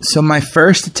right. So my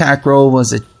first attack roll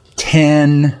was a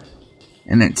 10,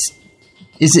 and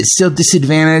is it still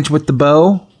disadvantage with the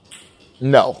bow?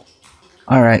 No.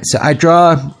 All right. So I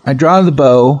draw the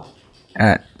bow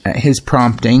at his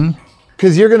prompting.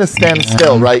 Because you're going to stand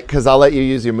still, right? Because I'll let you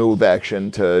use your move action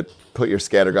to put your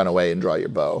scattergun away and draw your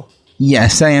bow.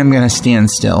 Yes, I am going to stand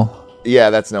still.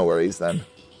 Yeah, that's no worries then.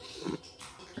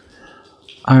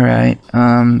 All right.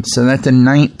 So that's a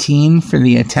 19 for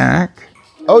the attack.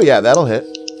 Oh yeah, that'll hit.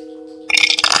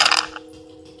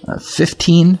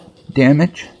 15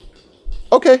 damage.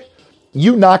 Okay.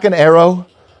 You knock an arrow.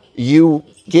 You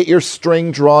get your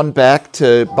string drawn back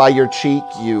by your cheek.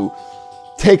 You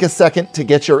take a second to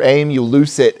get your aim. You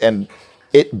loose it, and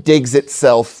it digs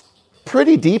itself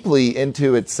pretty deeply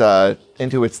into its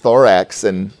thorax,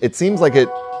 and it seems like it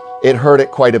hurt it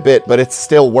quite a bit, but it's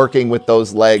still working with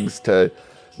those legs to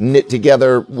knit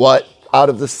together what out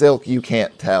of the silk you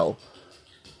can't tell.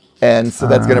 And so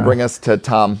that's going to bring us to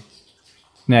Tom.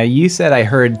 Now, you said I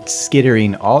heard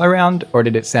skittering all around, or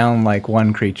did it sound like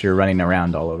one creature running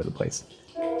around all over the place?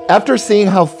 After seeing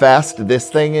how fast this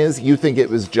thing is, you think it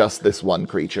was just this one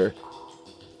creature.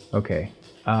 Okay.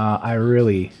 I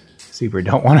really super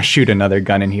don't want to shoot another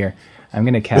gun in here. I'm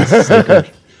going to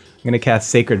cast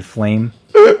Sacred Flame.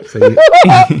 So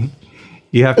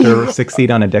you have to succeed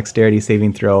on a dexterity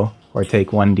saving throw or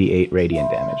take 1d8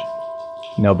 radiant damage.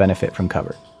 No benefit from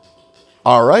cover.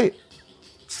 All right.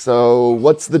 So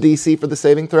what's the DC for the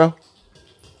saving throw?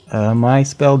 My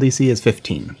spell DC is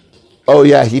 15. Oh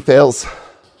yeah, he fails.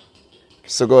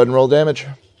 So go ahead and roll damage.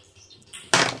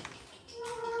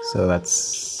 So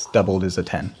that's doubled as a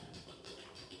 10.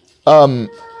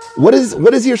 What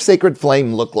does your Sacred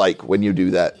Flame look like when you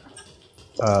do that?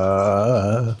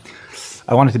 I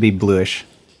want it to be bluish.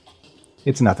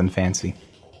 It's nothing fancy.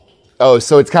 Oh,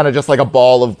 so it's kind of just like a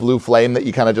ball of blue flame that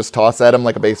you kind of just toss at him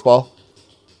like a baseball?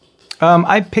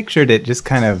 I pictured it just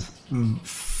kind of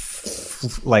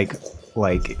like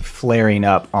flaring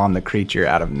up on the creature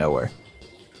out of nowhere.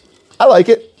 I like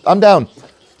it. I'm down.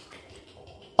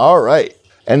 All right.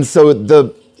 And so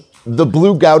the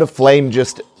blue gout of flame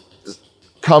just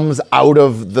comes out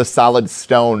of the solid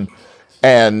stone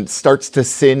and starts to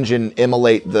singe and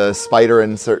immolate the spider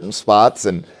in certain spots.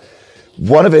 And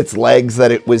one of its legs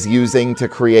that it was using to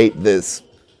create this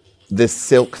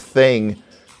silk thing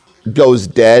goes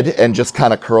dead and just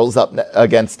kind of curls up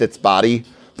against its body.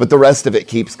 But the rest of it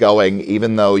keeps going,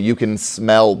 even though you can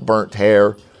smell burnt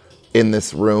hair in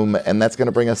this room. And that's going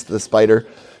to bring us to the spider.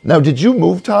 Now, did you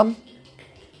move, Tom?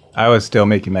 I was still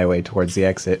making my way towards the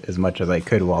exit as much as I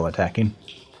could while attacking.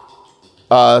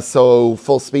 So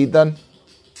full speed then?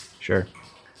 Sure.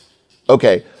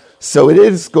 Okay, so it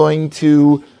is going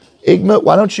to Igmit,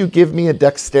 why don't you give me a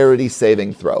dexterity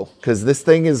saving throw? Because this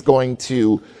thing is going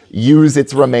to use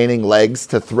its remaining legs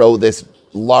to throw this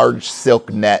large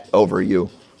silk net over you.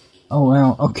 Oh,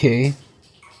 well, okay.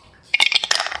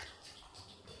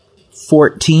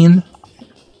 14.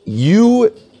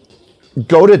 You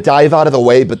go to dive out of the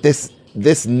way, but this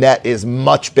net is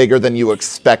much bigger than you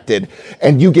expected,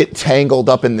 and you get tangled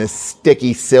up in this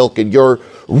sticky silk, and you're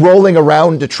rolling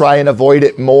around to try and avoid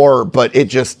it more, but it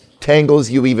just tangles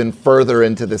you even further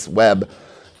into this web,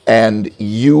 and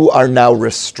you are now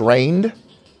restrained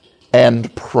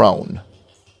and prone.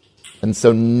 And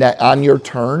so on your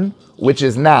turn, which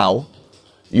is now,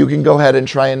 you can go ahead and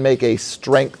try and make a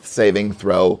strength saving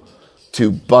throw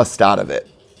to bust out of it.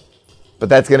 But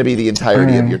that's going to be the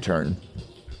entirety of your turn.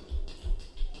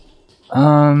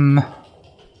 I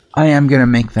am gonna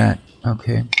make that.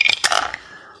 Okay.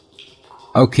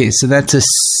 Okay, so that's a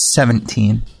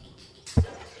 17.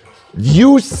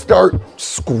 You start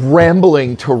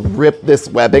scrambling to rip this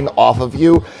webbing off of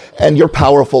you, and your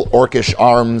powerful orcish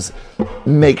arms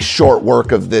make short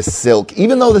work of this silk.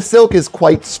 Even though the silk is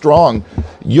quite strong,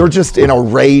 you're just in a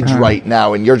rage right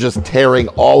now, and you're just tearing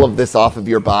all of this off of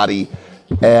your body.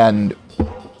 And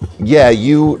yeah,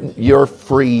 you're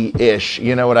free-ish.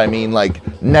 You know what I mean?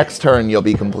 Like, next turn, you'll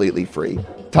be completely free.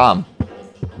 Tom.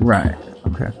 Right,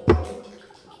 okay.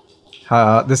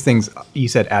 This thing's, you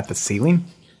said at the ceiling?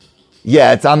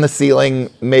 Yeah, it's on the ceiling,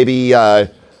 maybe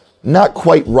not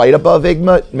quite right above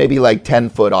Igmit, maybe like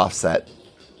 10-foot offset.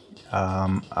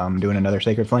 I'm doing another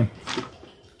Sacred Flame.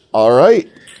 All right.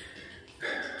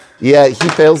 Yeah, he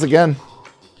fails again.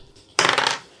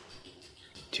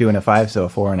 2 and a 5, so a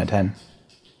 4 and a 10.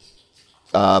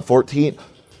 14.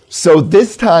 So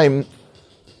this time,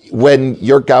 when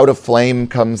your gout of flame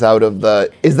comes out of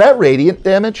the... Is that radiant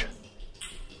damage?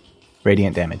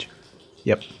 Radiant damage.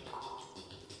 Yep.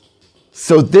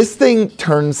 So this thing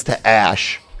turns to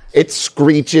ash. It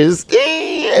screeches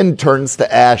and turns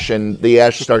to ash, and the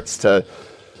ash starts to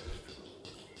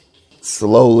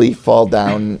slowly fall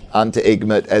down onto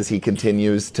Igmit as he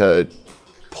continues to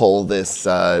pull this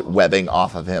webbing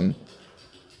off of him.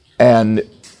 And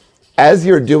as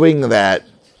you're doing that,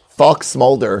 Falk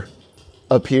Smolder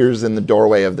appears in the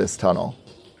doorway of this tunnel.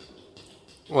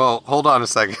 Well, hold on a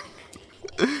second.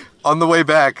 On the way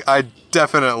back, I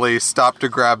definitely stopped to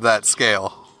grab that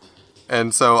scale.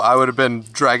 And so I would have been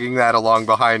dragging that along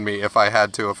behind me if I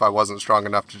had to, if I wasn't strong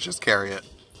enough to just carry it.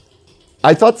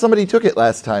 I thought somebody took it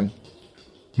last time.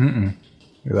 We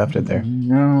left it there.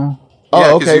 No.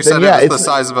 Yeah, Oh, because okay. you said Then, yeah, it was it's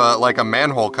the size of a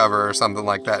manhole cover or something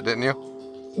like that, didn't you?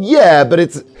 Yeah, but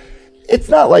it's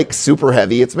not like super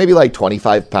heavy. It's maybe like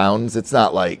 25 pounds. It's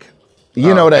not like,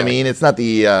 you know what I mean? It's not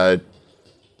the,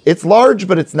 it's large,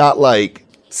 but it's not like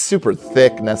super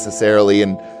thick necessarily.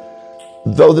 And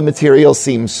though the material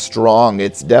seems strong,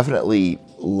 it's definitely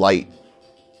light.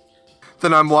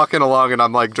 Then I'm walking along and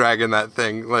I'm like dragging that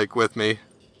thing like with me.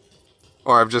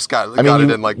 Or I've just got it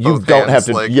in like you both don't hands.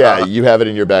 have to, like, you have it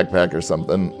in your backpack or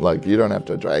something. Like, you don't have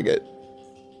to drag it.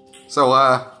 So,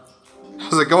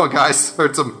 how's it going, guys?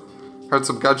 Heard some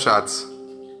gunshots.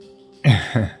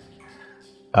 How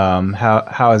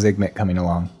is Igmit coming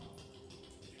along?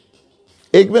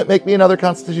 Igmit, make me another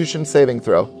Constitution saving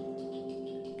throw.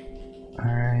 All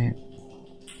right.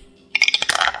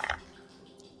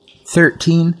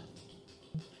 13.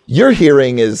 Your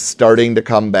hearing is starting to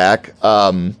come back,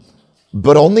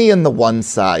 but only in the one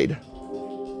side.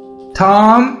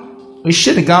 Tom, we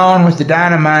should have gone with the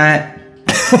dynamite.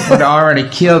 Would already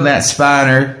killed that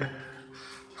spider.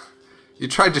 You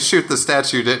tried to shoot the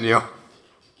statue, didn't you?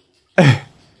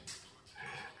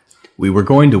 We were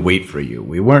going to wait for you.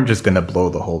 We weren't just going to blow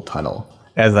the whole tunnel.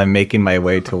 As I'm making my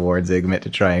way towards Igmit to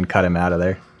try and cut him out of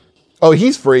there. Oh,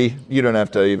 he's free. You don't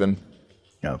have to even.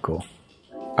 Oh, cool.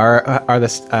 Are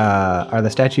the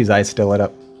statue's eyes still lit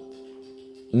up?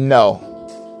 No.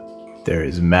 There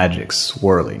is magic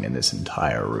swirling in this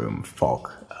entire room,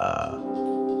 Falk.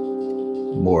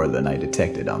 More than I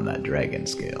detected on that dragon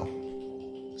scale.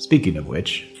 Speaking of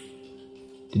which,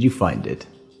 did you find it?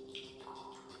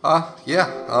 Yeah.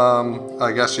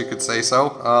 I guess you could say so.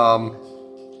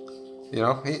 We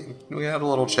had a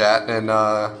little chat, and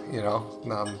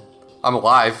I'm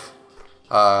alive.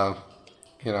 So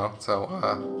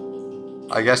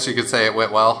I guess you could say it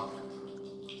went well.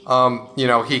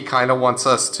 He kind of wants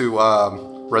us to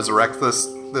resurrect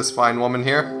this fine woman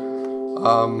here.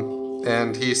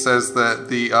 And he says that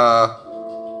the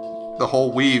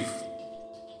whole weave,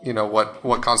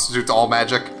 what constitutes all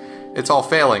magic, it's all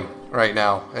failing right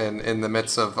now, and in the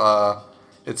midst of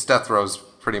its death throes,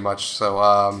 pretty much.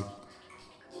 So,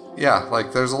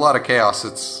 there's a lot of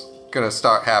chaos. gonna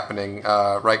start happening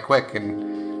right quick,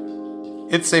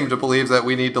 and it seemed to believe that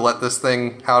we need to let this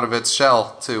thing out of its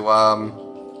shell to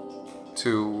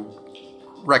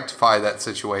rectify that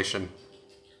situation.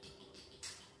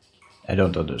 I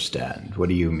don't understand. What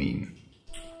do you mean?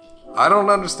 I don't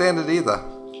understand it either,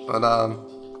 but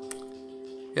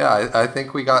yeah, I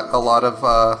think we got a lot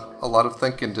of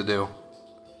thinking to do.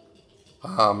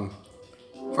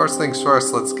 First things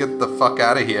first, let's get the fuck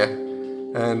out of here,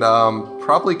 and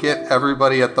probably get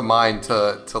everybody at the mine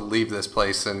to leave this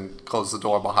place and close the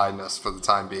door behind us for the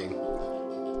time being.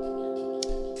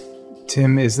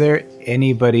 Tim, is there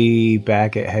anybody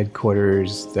back at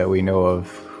headquarters that we know of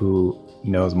who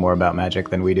knows more about magic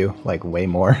than we do? Like, way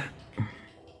more?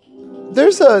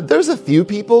 There's a few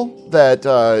people that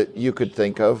you could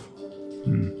think of.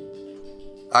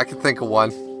 I could think of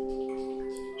one.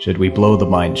 Should we blow the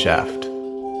mine shaft?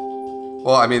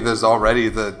 Well, I mean, there's already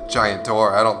the giant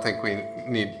door. I don't think we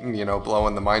need,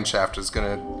 blowing the mine shaft is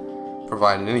going to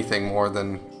provide anything more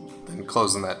than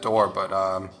closing that door. But,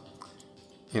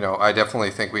 I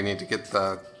definitely think we need to get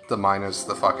the miners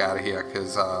the fuck out of here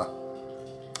because, our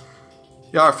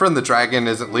friend the dragon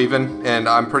isn't leaving, and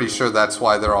I'm pretty sure that's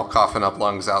why they're all coughing up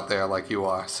lungs out there like you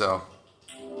are, so.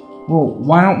 Well,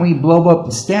 why don't we blow up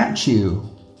the statue?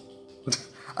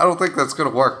 I don't think that's going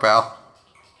to work, pal.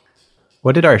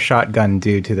 What did our shotgun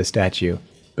do to the statue,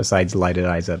 besides light its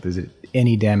eyes up? Is it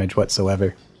any damage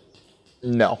whatsoever?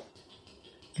 No.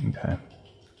 Okay.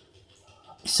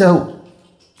 So,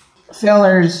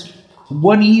 fellers,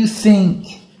 what do you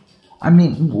think? I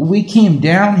mean, we came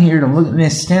down here to look at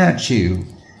this statue,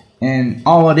 and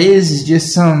all it is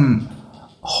just some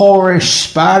whorish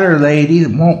spider lady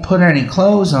that won't put any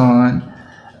clothes on.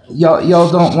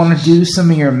 Y'all don't want to do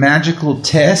some of your magical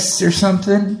tests or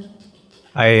something?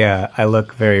 I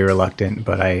look very reluctant,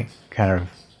 but I kind of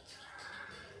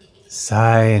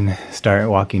sigh and start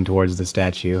walking towards the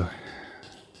statue.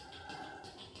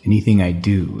 Anything I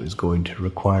do is going to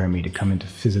require me to come into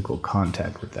physical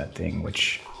contact with that thing,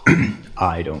 which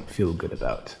I don't feel good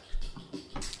about.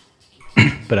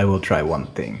 But I will try one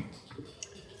thing.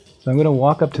 So I'm going to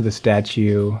walk up to the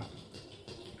statue,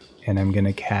 and I'm going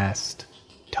to cast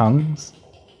tongues.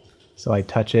 So I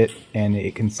touch it, and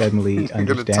it can suddenly understand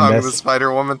You're gonna tongue us. the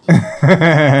spider woman?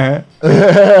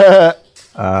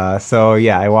 So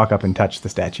yeah, I walk up and touch the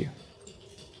statue.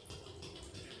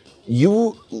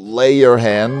 You lay your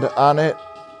hand on it,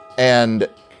 and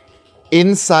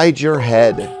inside your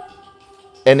head,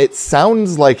 and it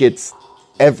sounds like it's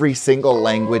every single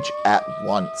language at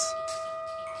once.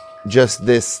 Just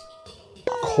this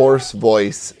coarse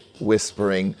voice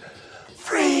whispering,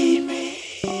 "Free me!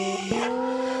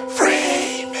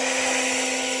 Free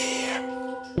me!"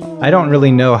 I don't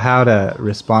really know how to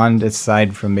respond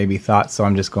aside from maybe thoughts, so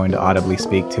I'm just going to audibly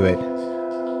speak to it.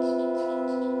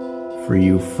 Free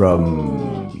you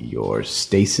from your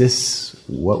stasis,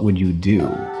 what would you do?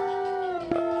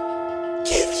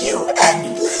 Give you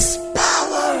endless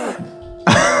power!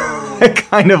 I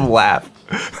kind of laugh.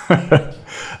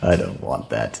 I don't want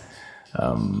that.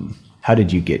 How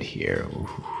did you get here?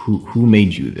 Who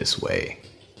made you this way?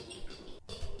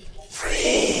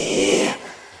 Free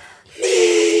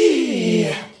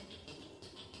me!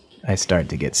 I start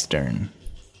to get stern.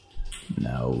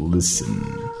 Now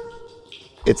listen.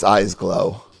 Its eyes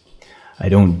glow. I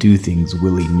don't do things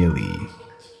willy-nilly.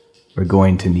 We're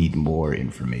going to need more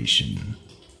information.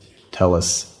 Tell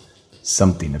us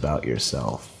something about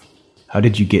yourself. How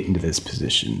did you get into this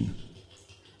position?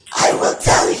 I will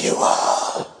tell you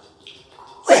all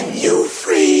when you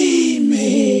free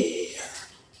me.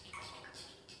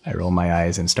 I roll my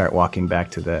eyes and start walking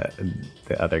back to the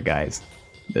other guys.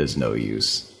 There's no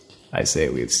use. I say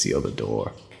we seal the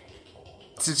door.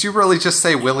 Did you really just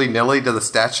say willy-nilly to the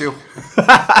statue?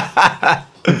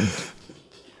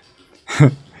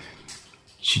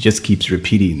 She just keeps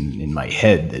repeating in my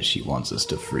head that she wants us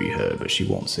to free her, but she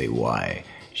won't say why.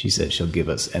 She said she'll give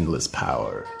us endless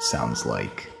power. It sounds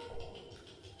like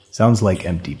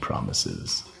empty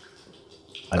promises.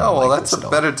 Oh, well, that's a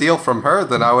better deal from her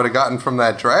than I would have gotten from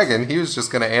that dragon. He was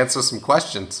just going to answer some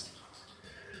questions.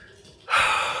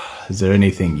 Is there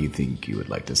anything you think you would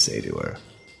like to say to her?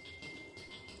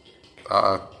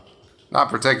 Not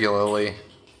particularly.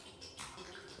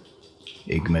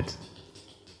 Igmit?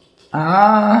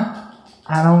 I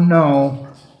don't know.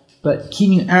 But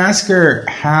can you ask her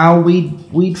how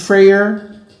we'd free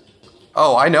her?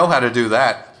 Oh, I know how to do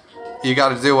that. You got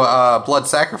to do a blood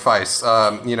sacrifice,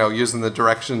 using the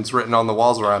directions written on the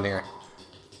walls around here.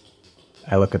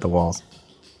 I look at the walls.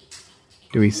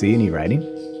 Do we see any writing?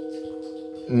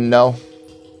 No.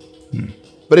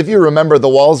 But if you remember, the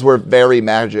walls were very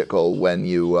magical when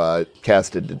you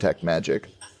casted Detect Magic.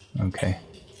 Okay.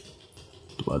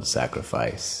 Blood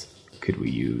sacrifice. Could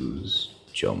we use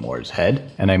Joe Moore's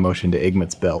head? And I motioned to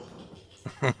Igmit's belt.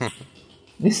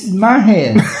 This is my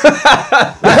head.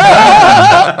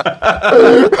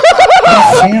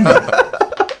 Damn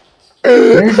it.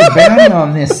 There's a bounty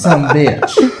on this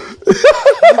sumbitch.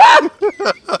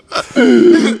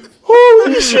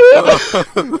 Holy shit!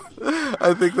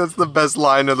 I think that's the best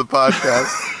line of the podcast.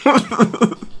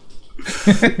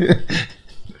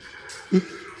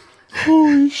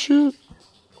 Holy shit!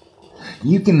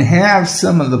 You can have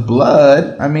some of the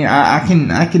blood. I mean, I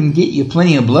can get you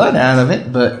plenty of blood out of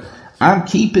it, but I'm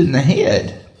keeping the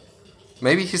head.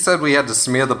 Maybe he said we had to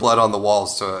smear the blood on the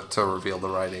walls to reveal the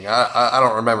writing. I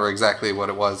don't remember exactly what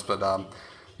it was, but I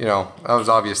was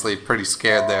obviously pretty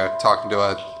scared there talking to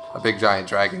a big giant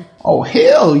dragon. Oh,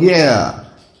 hell yeah.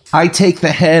 I take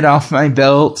the head off my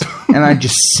belt and I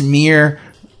just smear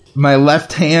my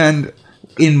left hand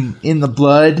in the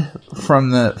blood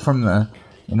from the throat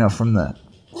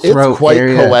It's quite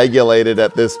area. coagulated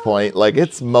at this point. Like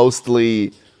it's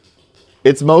mostly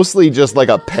just like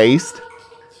a paste.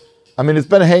 I mean, it's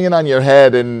been hanging on your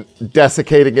head and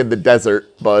desiccating in the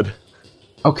desert, bud.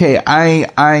 Okay,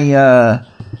 I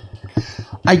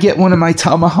get one of my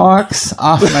tomahawks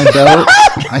off my belt.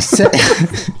 I set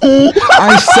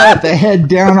the head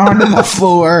down onto the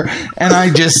floor, and I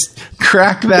just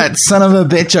crack that son of a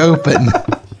bitch open.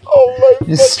 Oh my!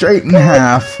 Just straight in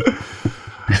half.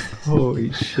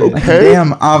 Holy shit. Like a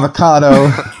damn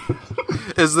avocado.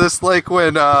 Is this like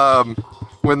when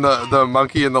the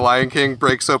monkey in the Lion King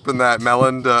breaks open that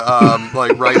melon to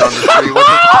like right on the tree with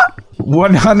it?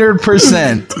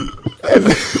 100%.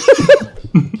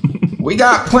 We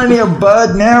got plenty of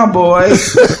bud now,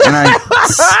 boys. And I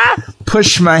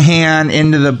push my hand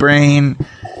into the brain,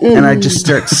 and I just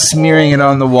start smearing it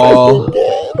on the wall.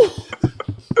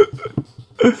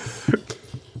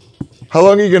 How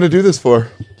long are you going to do this for?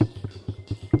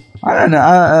 I don't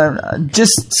know.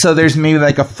 Just so there's maybe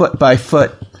like a foot by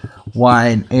foot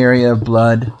wide area of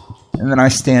blood, and then I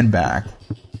stand back.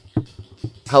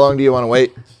 How long do you want to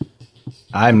wait?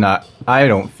 I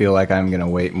don't feel like I'm going to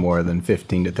wait more than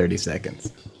 15 to 30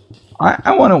 seconds.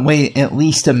 I want to wait at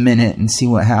least a minute and see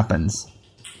what happens.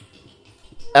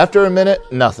 After a minute,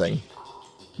 nothing.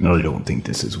 No, I don't think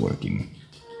this is working.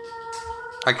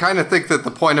 I kind of think that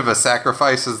the point of a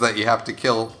sacrifice is that you have to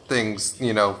kill things,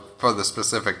 for the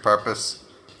specific purpose.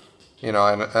 And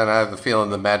I have a feeling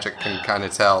the magic can kind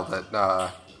of tell that,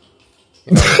 they're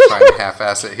trying to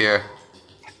half-ass it here.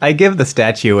 I give the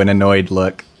statue an annoyed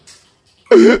look.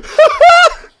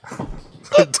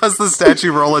 Does the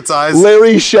statue roll its eyes?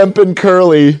 Larry, Shemp, and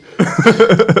Curly.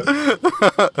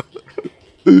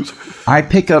 I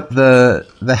pick up the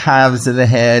halves of the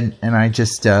head and I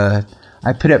just I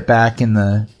put it back in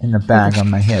the bag on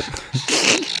my hip,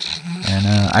 and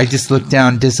I just look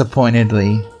down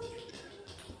disappointedly.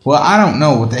 Well, I don't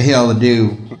know what the hell to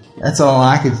do. That's all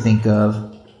I could think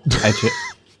of.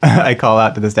 I call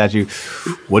out to the statue,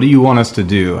 "What do you want us to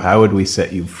do? How would we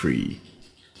set you free?"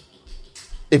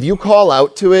 If you call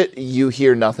out to it, you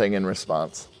hear nothing in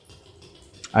response.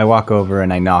 I walk over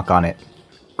and I knock on it.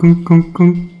 Kunk, kunk,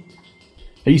 kunk.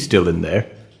 Are you still in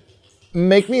there?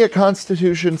 Make me a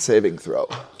Constitution saving throw.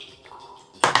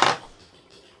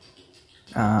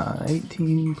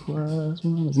 18 plus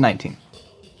 1 is 19.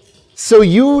 So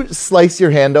you slice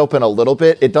your hand open a little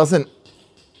bit. It doesn't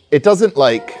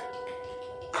like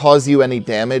cause you any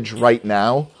damage right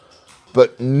now,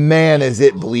 but man, is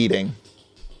it bleeding.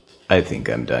 I think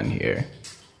I'm done here.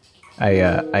 I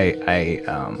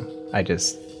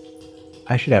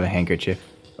should have a handkerchief.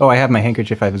 Oh, I have my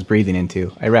handkerchief I was breathing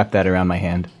into. I wrapped that around my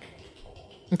hand.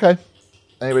 Okay.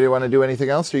 Anybody want to do anything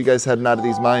else, or are you guys heading out of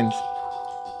these mines?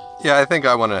 Yeah, I think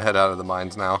I want to head out of the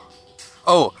mines now.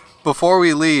 Oh, before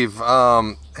we leave,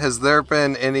 has there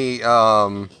been any,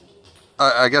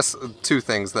 I guess two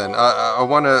things then. I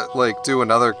want to, do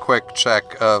another quick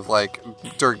check of,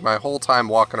 during my whole time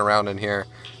walking around in here,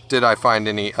 did I find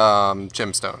any,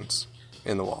 gemstones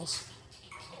in the walls?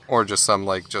 Or just some,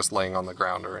 just laying on the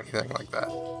ground or anything like that?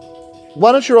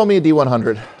 Why don't you roll me a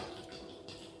D100?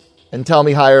 And tell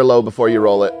me high or low before you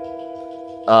roll it.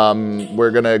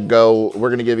 We're gonna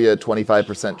give you a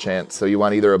 25% chance. So you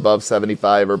want either above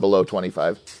 75 or below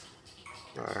 25.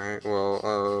 Alright,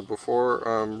 well, before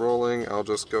rolling, I'll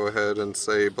just go ahead and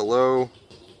say below.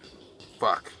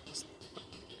 Fuck.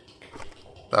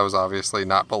 That was obviously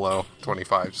not below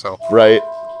 25, so. Right.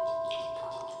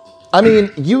 I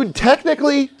mean, you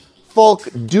technically, Falk,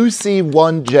 do see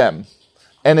one gem.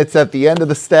 and it's at the end of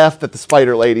the staff that the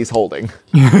spider lady's holding.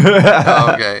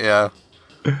 Okay, yeah.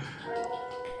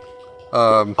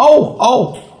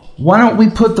 Why don't we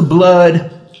put the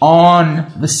blood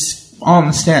on the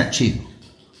statue?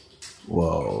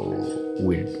 Whoa,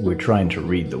 we're trying to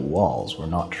read the walls. We're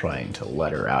not trying to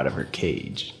let her out of her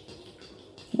cage.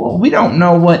 Well, we don't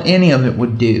know what any of it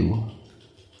would do.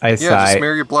 Yeah, just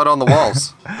smear your blood on the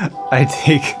walls. I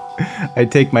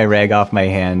take my rag off my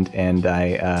hand and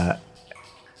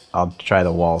I'll try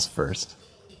the walls first.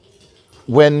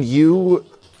 When you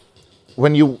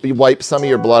wipe some of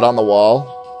your blood on the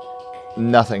wall,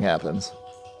 nothing happens.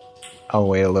 I'll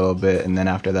wait a little bit, and then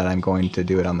after that I'm going to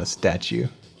do it on the statue.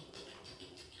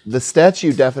 The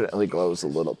statue definitely glows a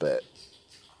little bit,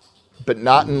 but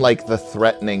not in like the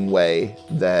threatening way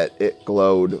that it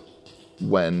glowed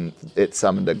when it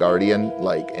summoned a guardian,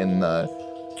 like in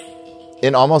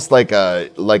almost like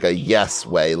a yes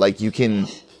way. Like you can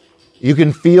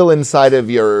feel inside of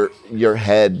your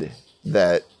head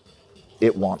that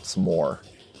it wants more.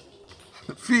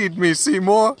 Feed me,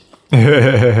 Seymour.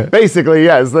 Basically,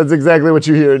 yes, that's exactly what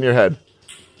you hear in your head.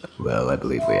 Well, I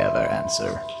believe we have our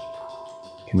answer.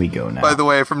 Can we go now? By the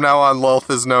way, from now on, Lolth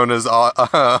is known as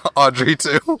Audrey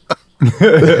too.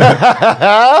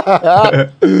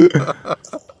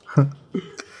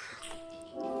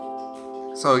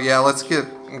 So yeah, let's get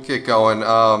going.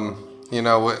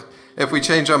 If we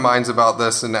change our minds about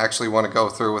this and actually want to go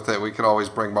through with it, we could always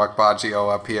bring Mark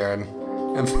Baggio up here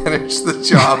and finish the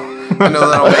job. I know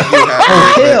that'll make you happy.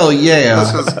 Oh, hell yeah.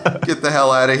 Let's just get the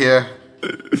hell out of here.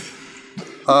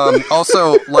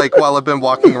 Also, like, while I've been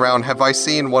walking around, have I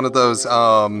seen one of those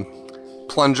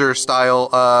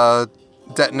plunger-style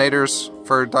detonators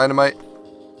for dynamite?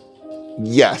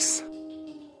 Yes.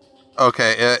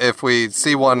 Okay, if we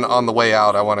see one on the way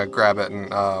out, I want to grab it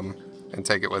and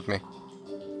take it with me.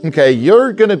 Okay,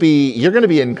 you're gonna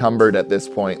be encumbered at this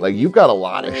point. Like, you've got a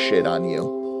lot of shit on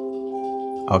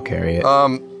you. I'll carry it.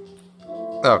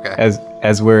 Okay.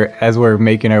 As we're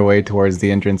making our way towards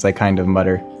the entrance, I kind of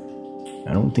mutter,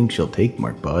 I don't think she'll take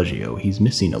Mark Baggio. He's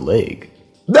missing a leg.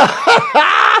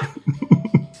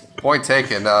 Point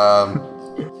taken.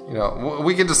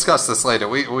 We can discuss this later.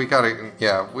 We gotta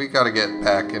get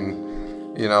back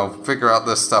and figure out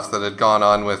this stuff that had gone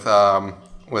on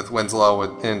with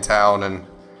Winslow in town and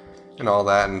all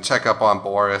that, and check up on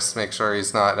Boris, make sure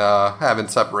he's not having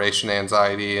separation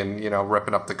anxiety and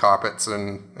ripping up the carpets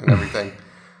and everything.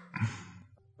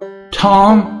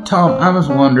 Tom, I was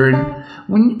wondering,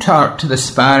 when you talked to the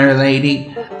spider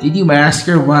lady, did you ask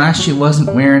her why she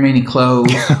wasn't wearing any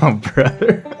clothes? Oh,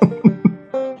 brother.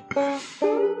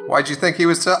 Why'd you think he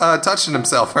was touching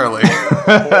himself earlier?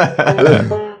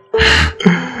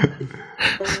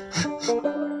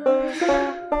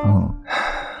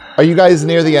 Are you guys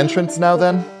near the entrance now,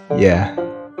 then? Yeah.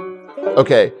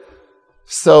 Okay.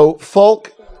 So,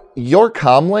 Fulk, your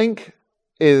comlink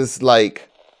is like...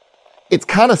 It's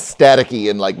kind of staticky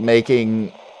and like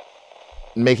making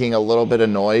a little bit of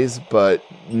noise, but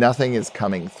nothing is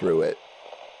coming through it.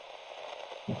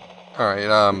 All right.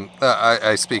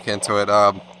 I speak into it.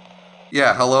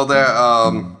 Yeah. Hello there.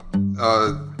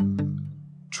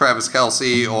 Travis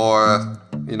Kelsey, or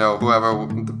whoever,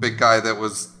 the big guy that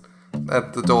was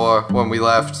at the door when we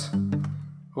left.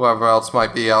 Whoever else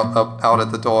might be out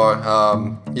at the door.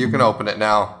 You can open it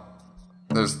now.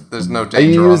 There's no danger. Are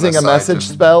you using a message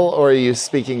spell, or are you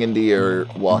speaking into your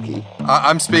walkie?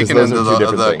 I'm speaking into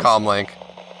the comlink.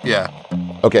 Yeah.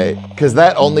 Okay, because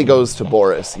that only goes to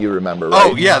Boris, you remember,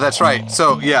 right? Oh, yeah, that's right.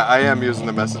 So, yeah, I am using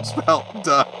the message spell.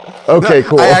 Duh. Okay,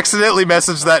 cool. I accidentally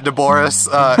messaged that to Boris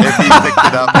if he picked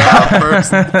it up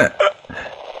first.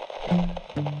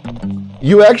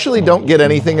 You actually don't get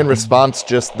anything in response,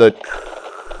 just the...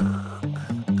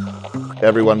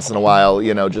 every once in a while,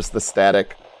 just the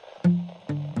static.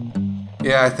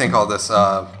 Yeah, I think all this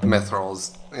mithril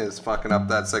is fucking up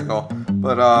that signal.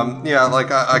 But,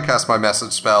 I cast my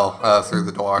message spell through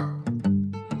the door.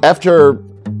 After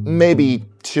maybe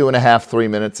 2.5, 3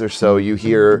 minutes or so, you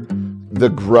hear the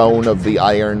groan of the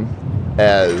iron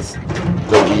as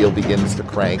the wheel begins to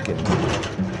crank. And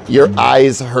your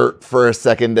eyes hurt for a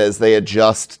second as they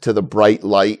adjust to the bright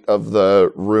light of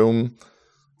the room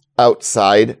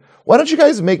outside. Why don't you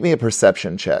guys make me a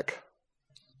perception check?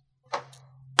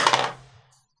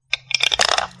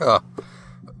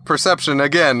 Perception,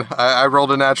 again, I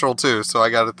rolled a natural 2, so I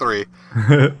got a 3.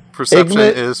 Perception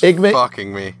is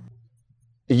fucking me.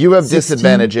 You have 16?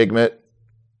 Disadvantage, Igmit.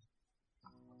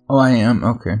 Oh, I am?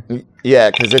 Okay.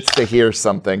 Yeah, because it's to hear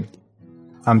something.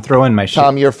 I'm throwing my shit.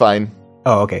 Tom, you're fine.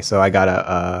 Oh, okay, so I got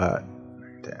a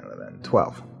 10, 11,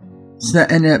 12. So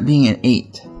that ended up being an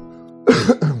 8.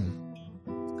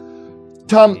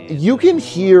 Tom, you can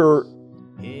hear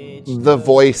the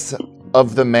voice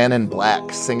of the man in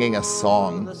black singing a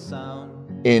song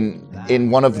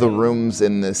in one of the rooms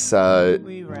in this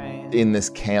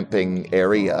camping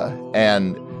area,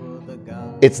 and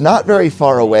it's not very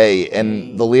far away,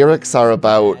 and the lyrics are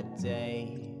about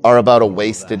a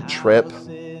wasted trip,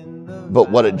 but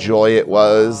what a joy it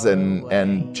was,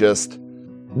 and just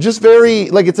very,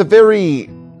 like, it's a very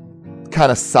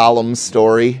kind of solemn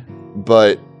story,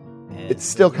 but it's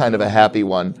still kind of a happy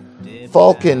one.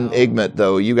 Falk and Igmit,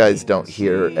 though, you guys don't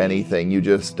hear anything. You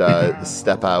just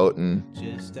step out and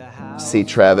see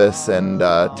Travis and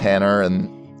Tanner, and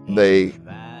they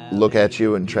look at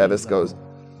you, and Travis goes,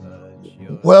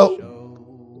 "Well,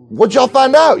 what'd y'all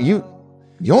find out? You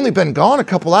only been gone a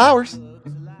couple hours."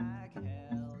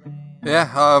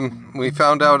 Yeah, we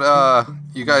found out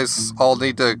you guys all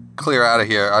need to clear out of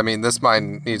here. I mean, this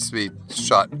mine needs to be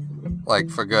shut, like,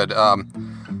 for good.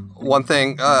 One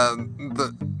thing,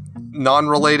 the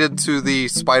non-related to the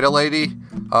spider lady,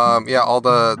 all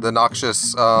the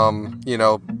noxious,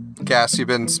 gas you've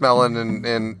been smelling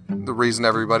and the reason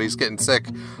everybody's getting sick,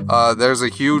 there's a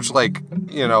huge, like,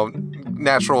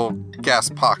 natural gas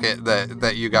pocket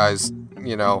that you guys,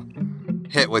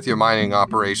 hit with your mining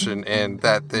operation, and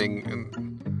that thing,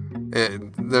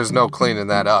 there's no cleaning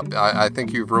that up. I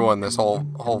think you've ruined this whole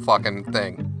fucking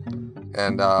thing,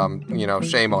 and,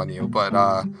 shame on you, but,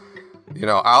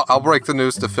 I'll break the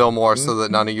news to Fillmore so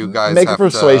that none of you guys make a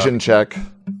persuasion check.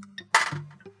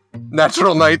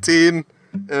 Natural 19.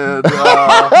 And,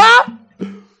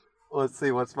 let's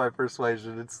see, what's my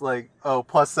persuasion? It's like,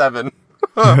 +7.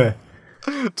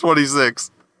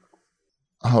 26.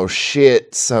 Oh,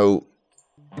 shit. So,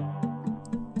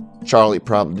 Charlie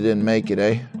probably didn't make it,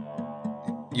 eh?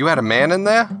 You had a man in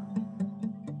there?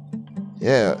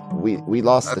 Yeah, we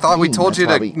lost the I thought team. we told you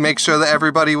That's to why make sure that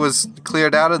everybody was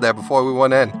cleared out of there before we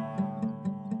went in.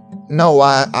 No,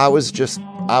 I was just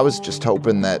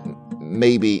hoping that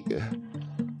maybe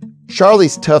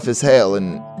Charlie's tough as hell,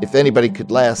 and if anybody could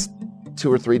last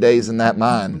 2 or 3 days in that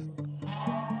mine,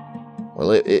 well,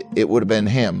 it would have been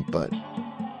him. But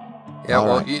yeah,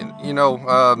 well,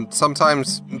 right.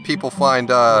 Sometimes people find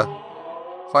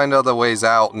other ways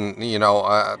out, and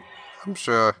I'm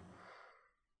sure.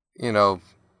 He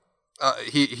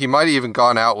might have even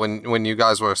gone out when you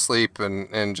guys were asleep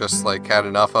and just, like, had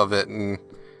enough of it, and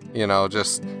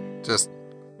just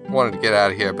wanted to get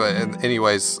out of here. But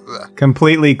anyways,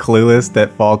 completely clueless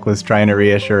that Falk was trying to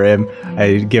reassure him,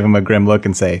 I give him a grim look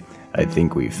and say, "I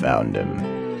think we found him.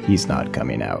 He's not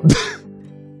coming out."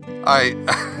 I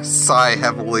sigh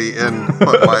heavily and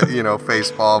put my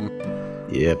face palm.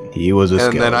 Yep, he was a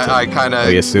skeleton. And then I kind of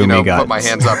put my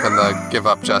hands up in the give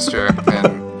up gesture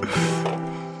and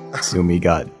assume he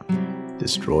got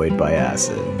destroyed by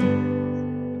acid.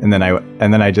 And then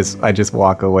I just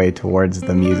walk away towards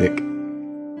the music.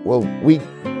 Well, we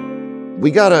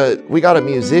got a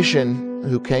musician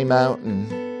who came out, and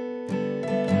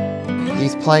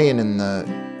he's playing in the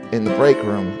break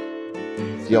room.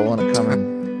 If y'all want to come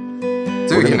in,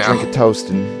 we're gonna drink a toast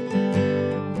in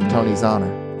Tony's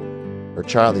honor, or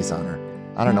Charlie's honor.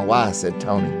 I don't know why I said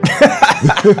Tony.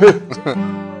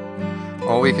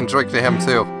 Well, we can drink to him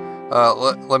too.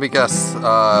 Let me guess.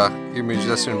 Your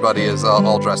musician buddy is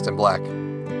all dressed in black.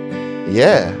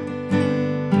 Yeah.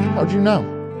 How'd you know?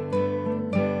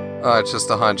 It's just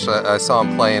a hunch. I saw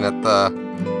him playing at the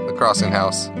Crossing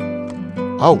House.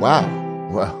 Oh, wow.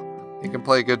 Well, he can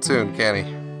play a good tune, can't he?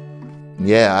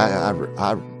 Yeah,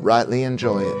 I rightly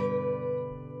enjoy it.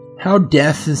 How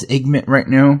deaf is Igmit right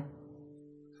now?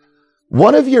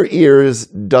 One of your ears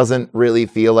doesn't really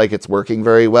feel like it's working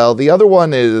very well. The other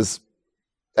one is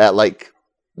at like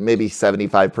maybe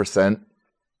 75%.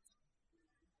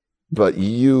 But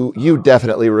you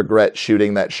definitely regret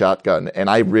shooting that shotgun, and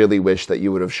I really wish that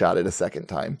you would have shot it a second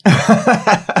time.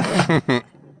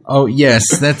 Oh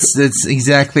yes, that's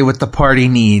exactly what the party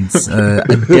needs. A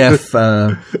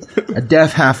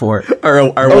deaf half-orc.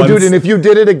 Dude, and if you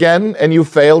did it again and you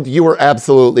failed, you were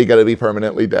absolutely going to be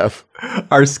permanently deaf.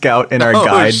 Our scout and our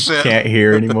guide can't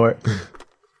hear anymore.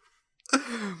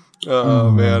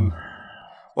 Oh, man.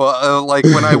 Well, like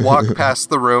when I walk past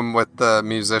the room with the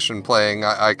musician playing,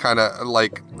 I kind of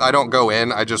like, I don't go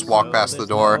in, I just walk past the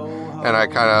door, and I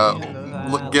kind of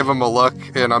give him a look,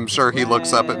 and I'm sure he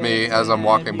looks up at me as I'm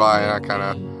walking by, and I kind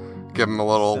of give him a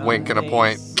little wink and a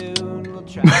point.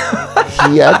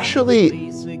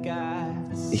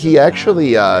 He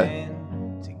actually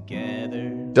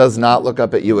does not look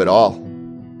up at you at all.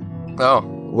 Oh.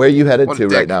 Where are you headed to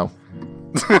right now?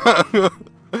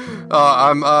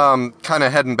 I'm kind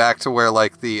of heading back to where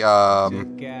like the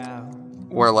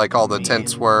where like all the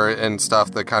tents were and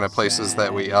stuff, the kind of places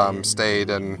that we stayed,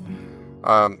 and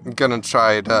gonna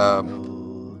try to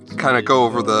kind of go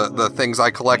over the things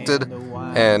I collected,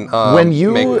 and when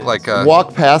you make like a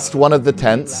walk past one of the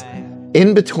tents,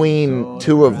 in between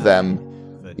two of them,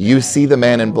 you see the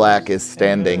man in black is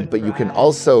standing, but you can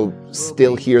also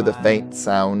still hear the faint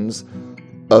sounds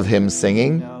of him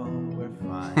singing.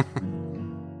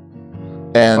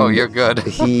 And oh, you're good.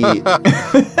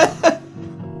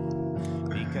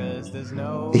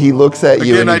 He looks at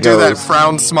you Again, and he I do that goes,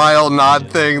 frown, smile,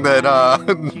 nod thing that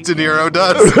De Niro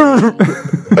does.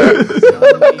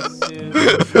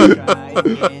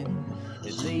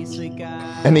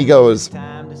 and he goes,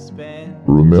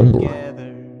 Remember,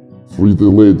 free the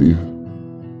lady.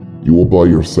 You will buy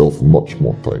yourself much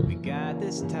more time.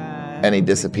 and he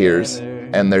disappears,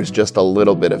 and there's just a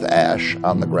little bit of ash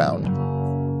on the ground.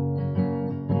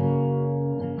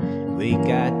 We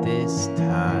got this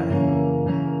time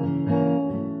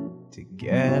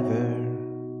together.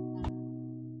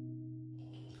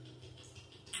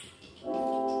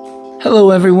 Hello,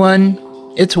 everyone.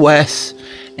 It's Wes,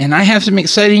 and I have some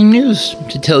exciting news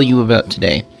to tell you about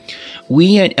today.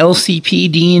 We at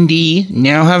LCP D&D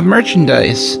now have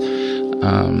merchandise,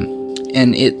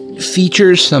 and it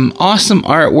features some awesome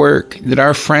artwork that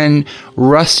our friend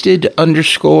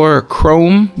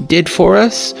Rusted_Chrome did for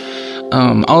us.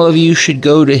 All of you should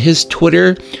go to his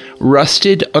Twitter,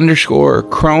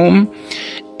 Rusted_Chrome,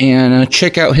 and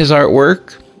check out his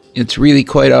artwork. It's really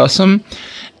quite awesome,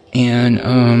 and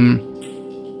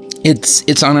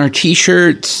it's on our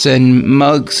t-shirts and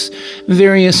mugs,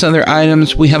 various other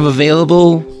items we have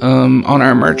available on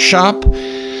our merch shop.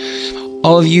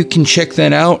 All of you can check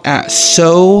that out at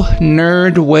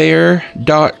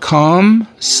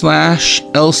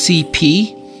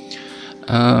sonerdwear.com/LCP.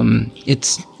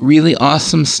 It's really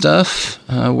awesome stuff.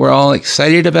 We're all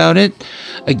excited about it.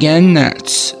 Again,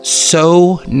 that's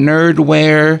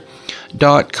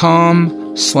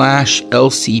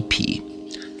sonerdwear.com/LCP.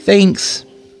 Thanks.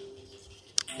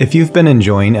 If you've been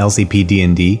enjoying LCP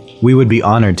D&D, we would be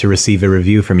honored to receive a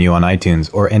review from you on iTunes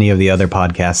or any of the other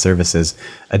podcast services.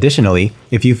 Additionally,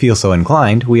 if you feel so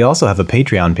inclined, we also have a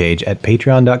Patreon page at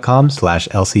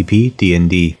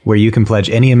patreon.com/LCPDND, where you can pledge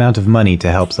any amount of money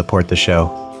to help support the show.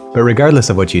 But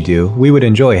regardless of what you do, we would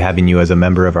enjoy having you as a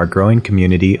member of our growing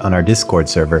community on our Discord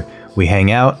server. We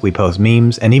hang out, we post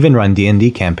memes, and even run D&D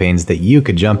campaigns that you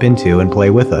could jump into and play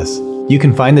with us. You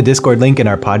can find the Discord link in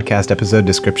our podcast episode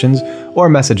descriptions, or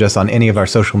message us on any of our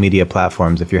social media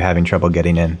platforms if you're having trouble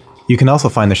getting in. You can also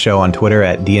find the show on Twitter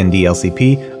at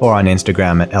DNDLCP or on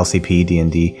Instagram at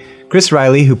LCPDND. Chris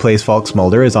Riley, who plays Falk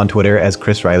Smolder, is on Twitter as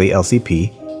Chris Riley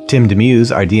LCP. Tim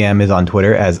Demuse, our DM, is on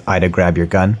Twitter as Ida Grab Your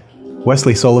Gun.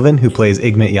 Wesley Sullivan, who plays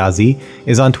Igmit Yazi,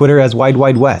 is on Twitter as Wide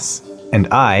Wes. And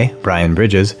I, Brian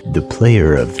Bridges, the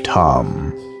player of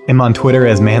Tom, am on Twitter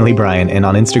as Manly Brian and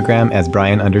on Instagram as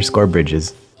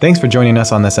Brian_Bridges. Thanks for joining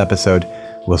us on this episode.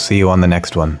 We'll see you on the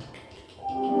next one.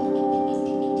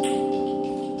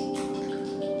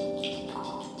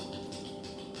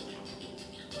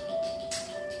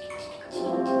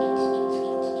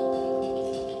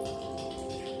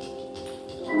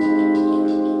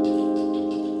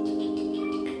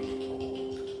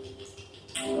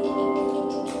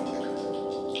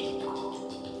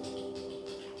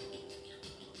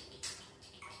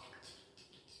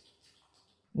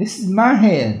 This is my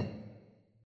head.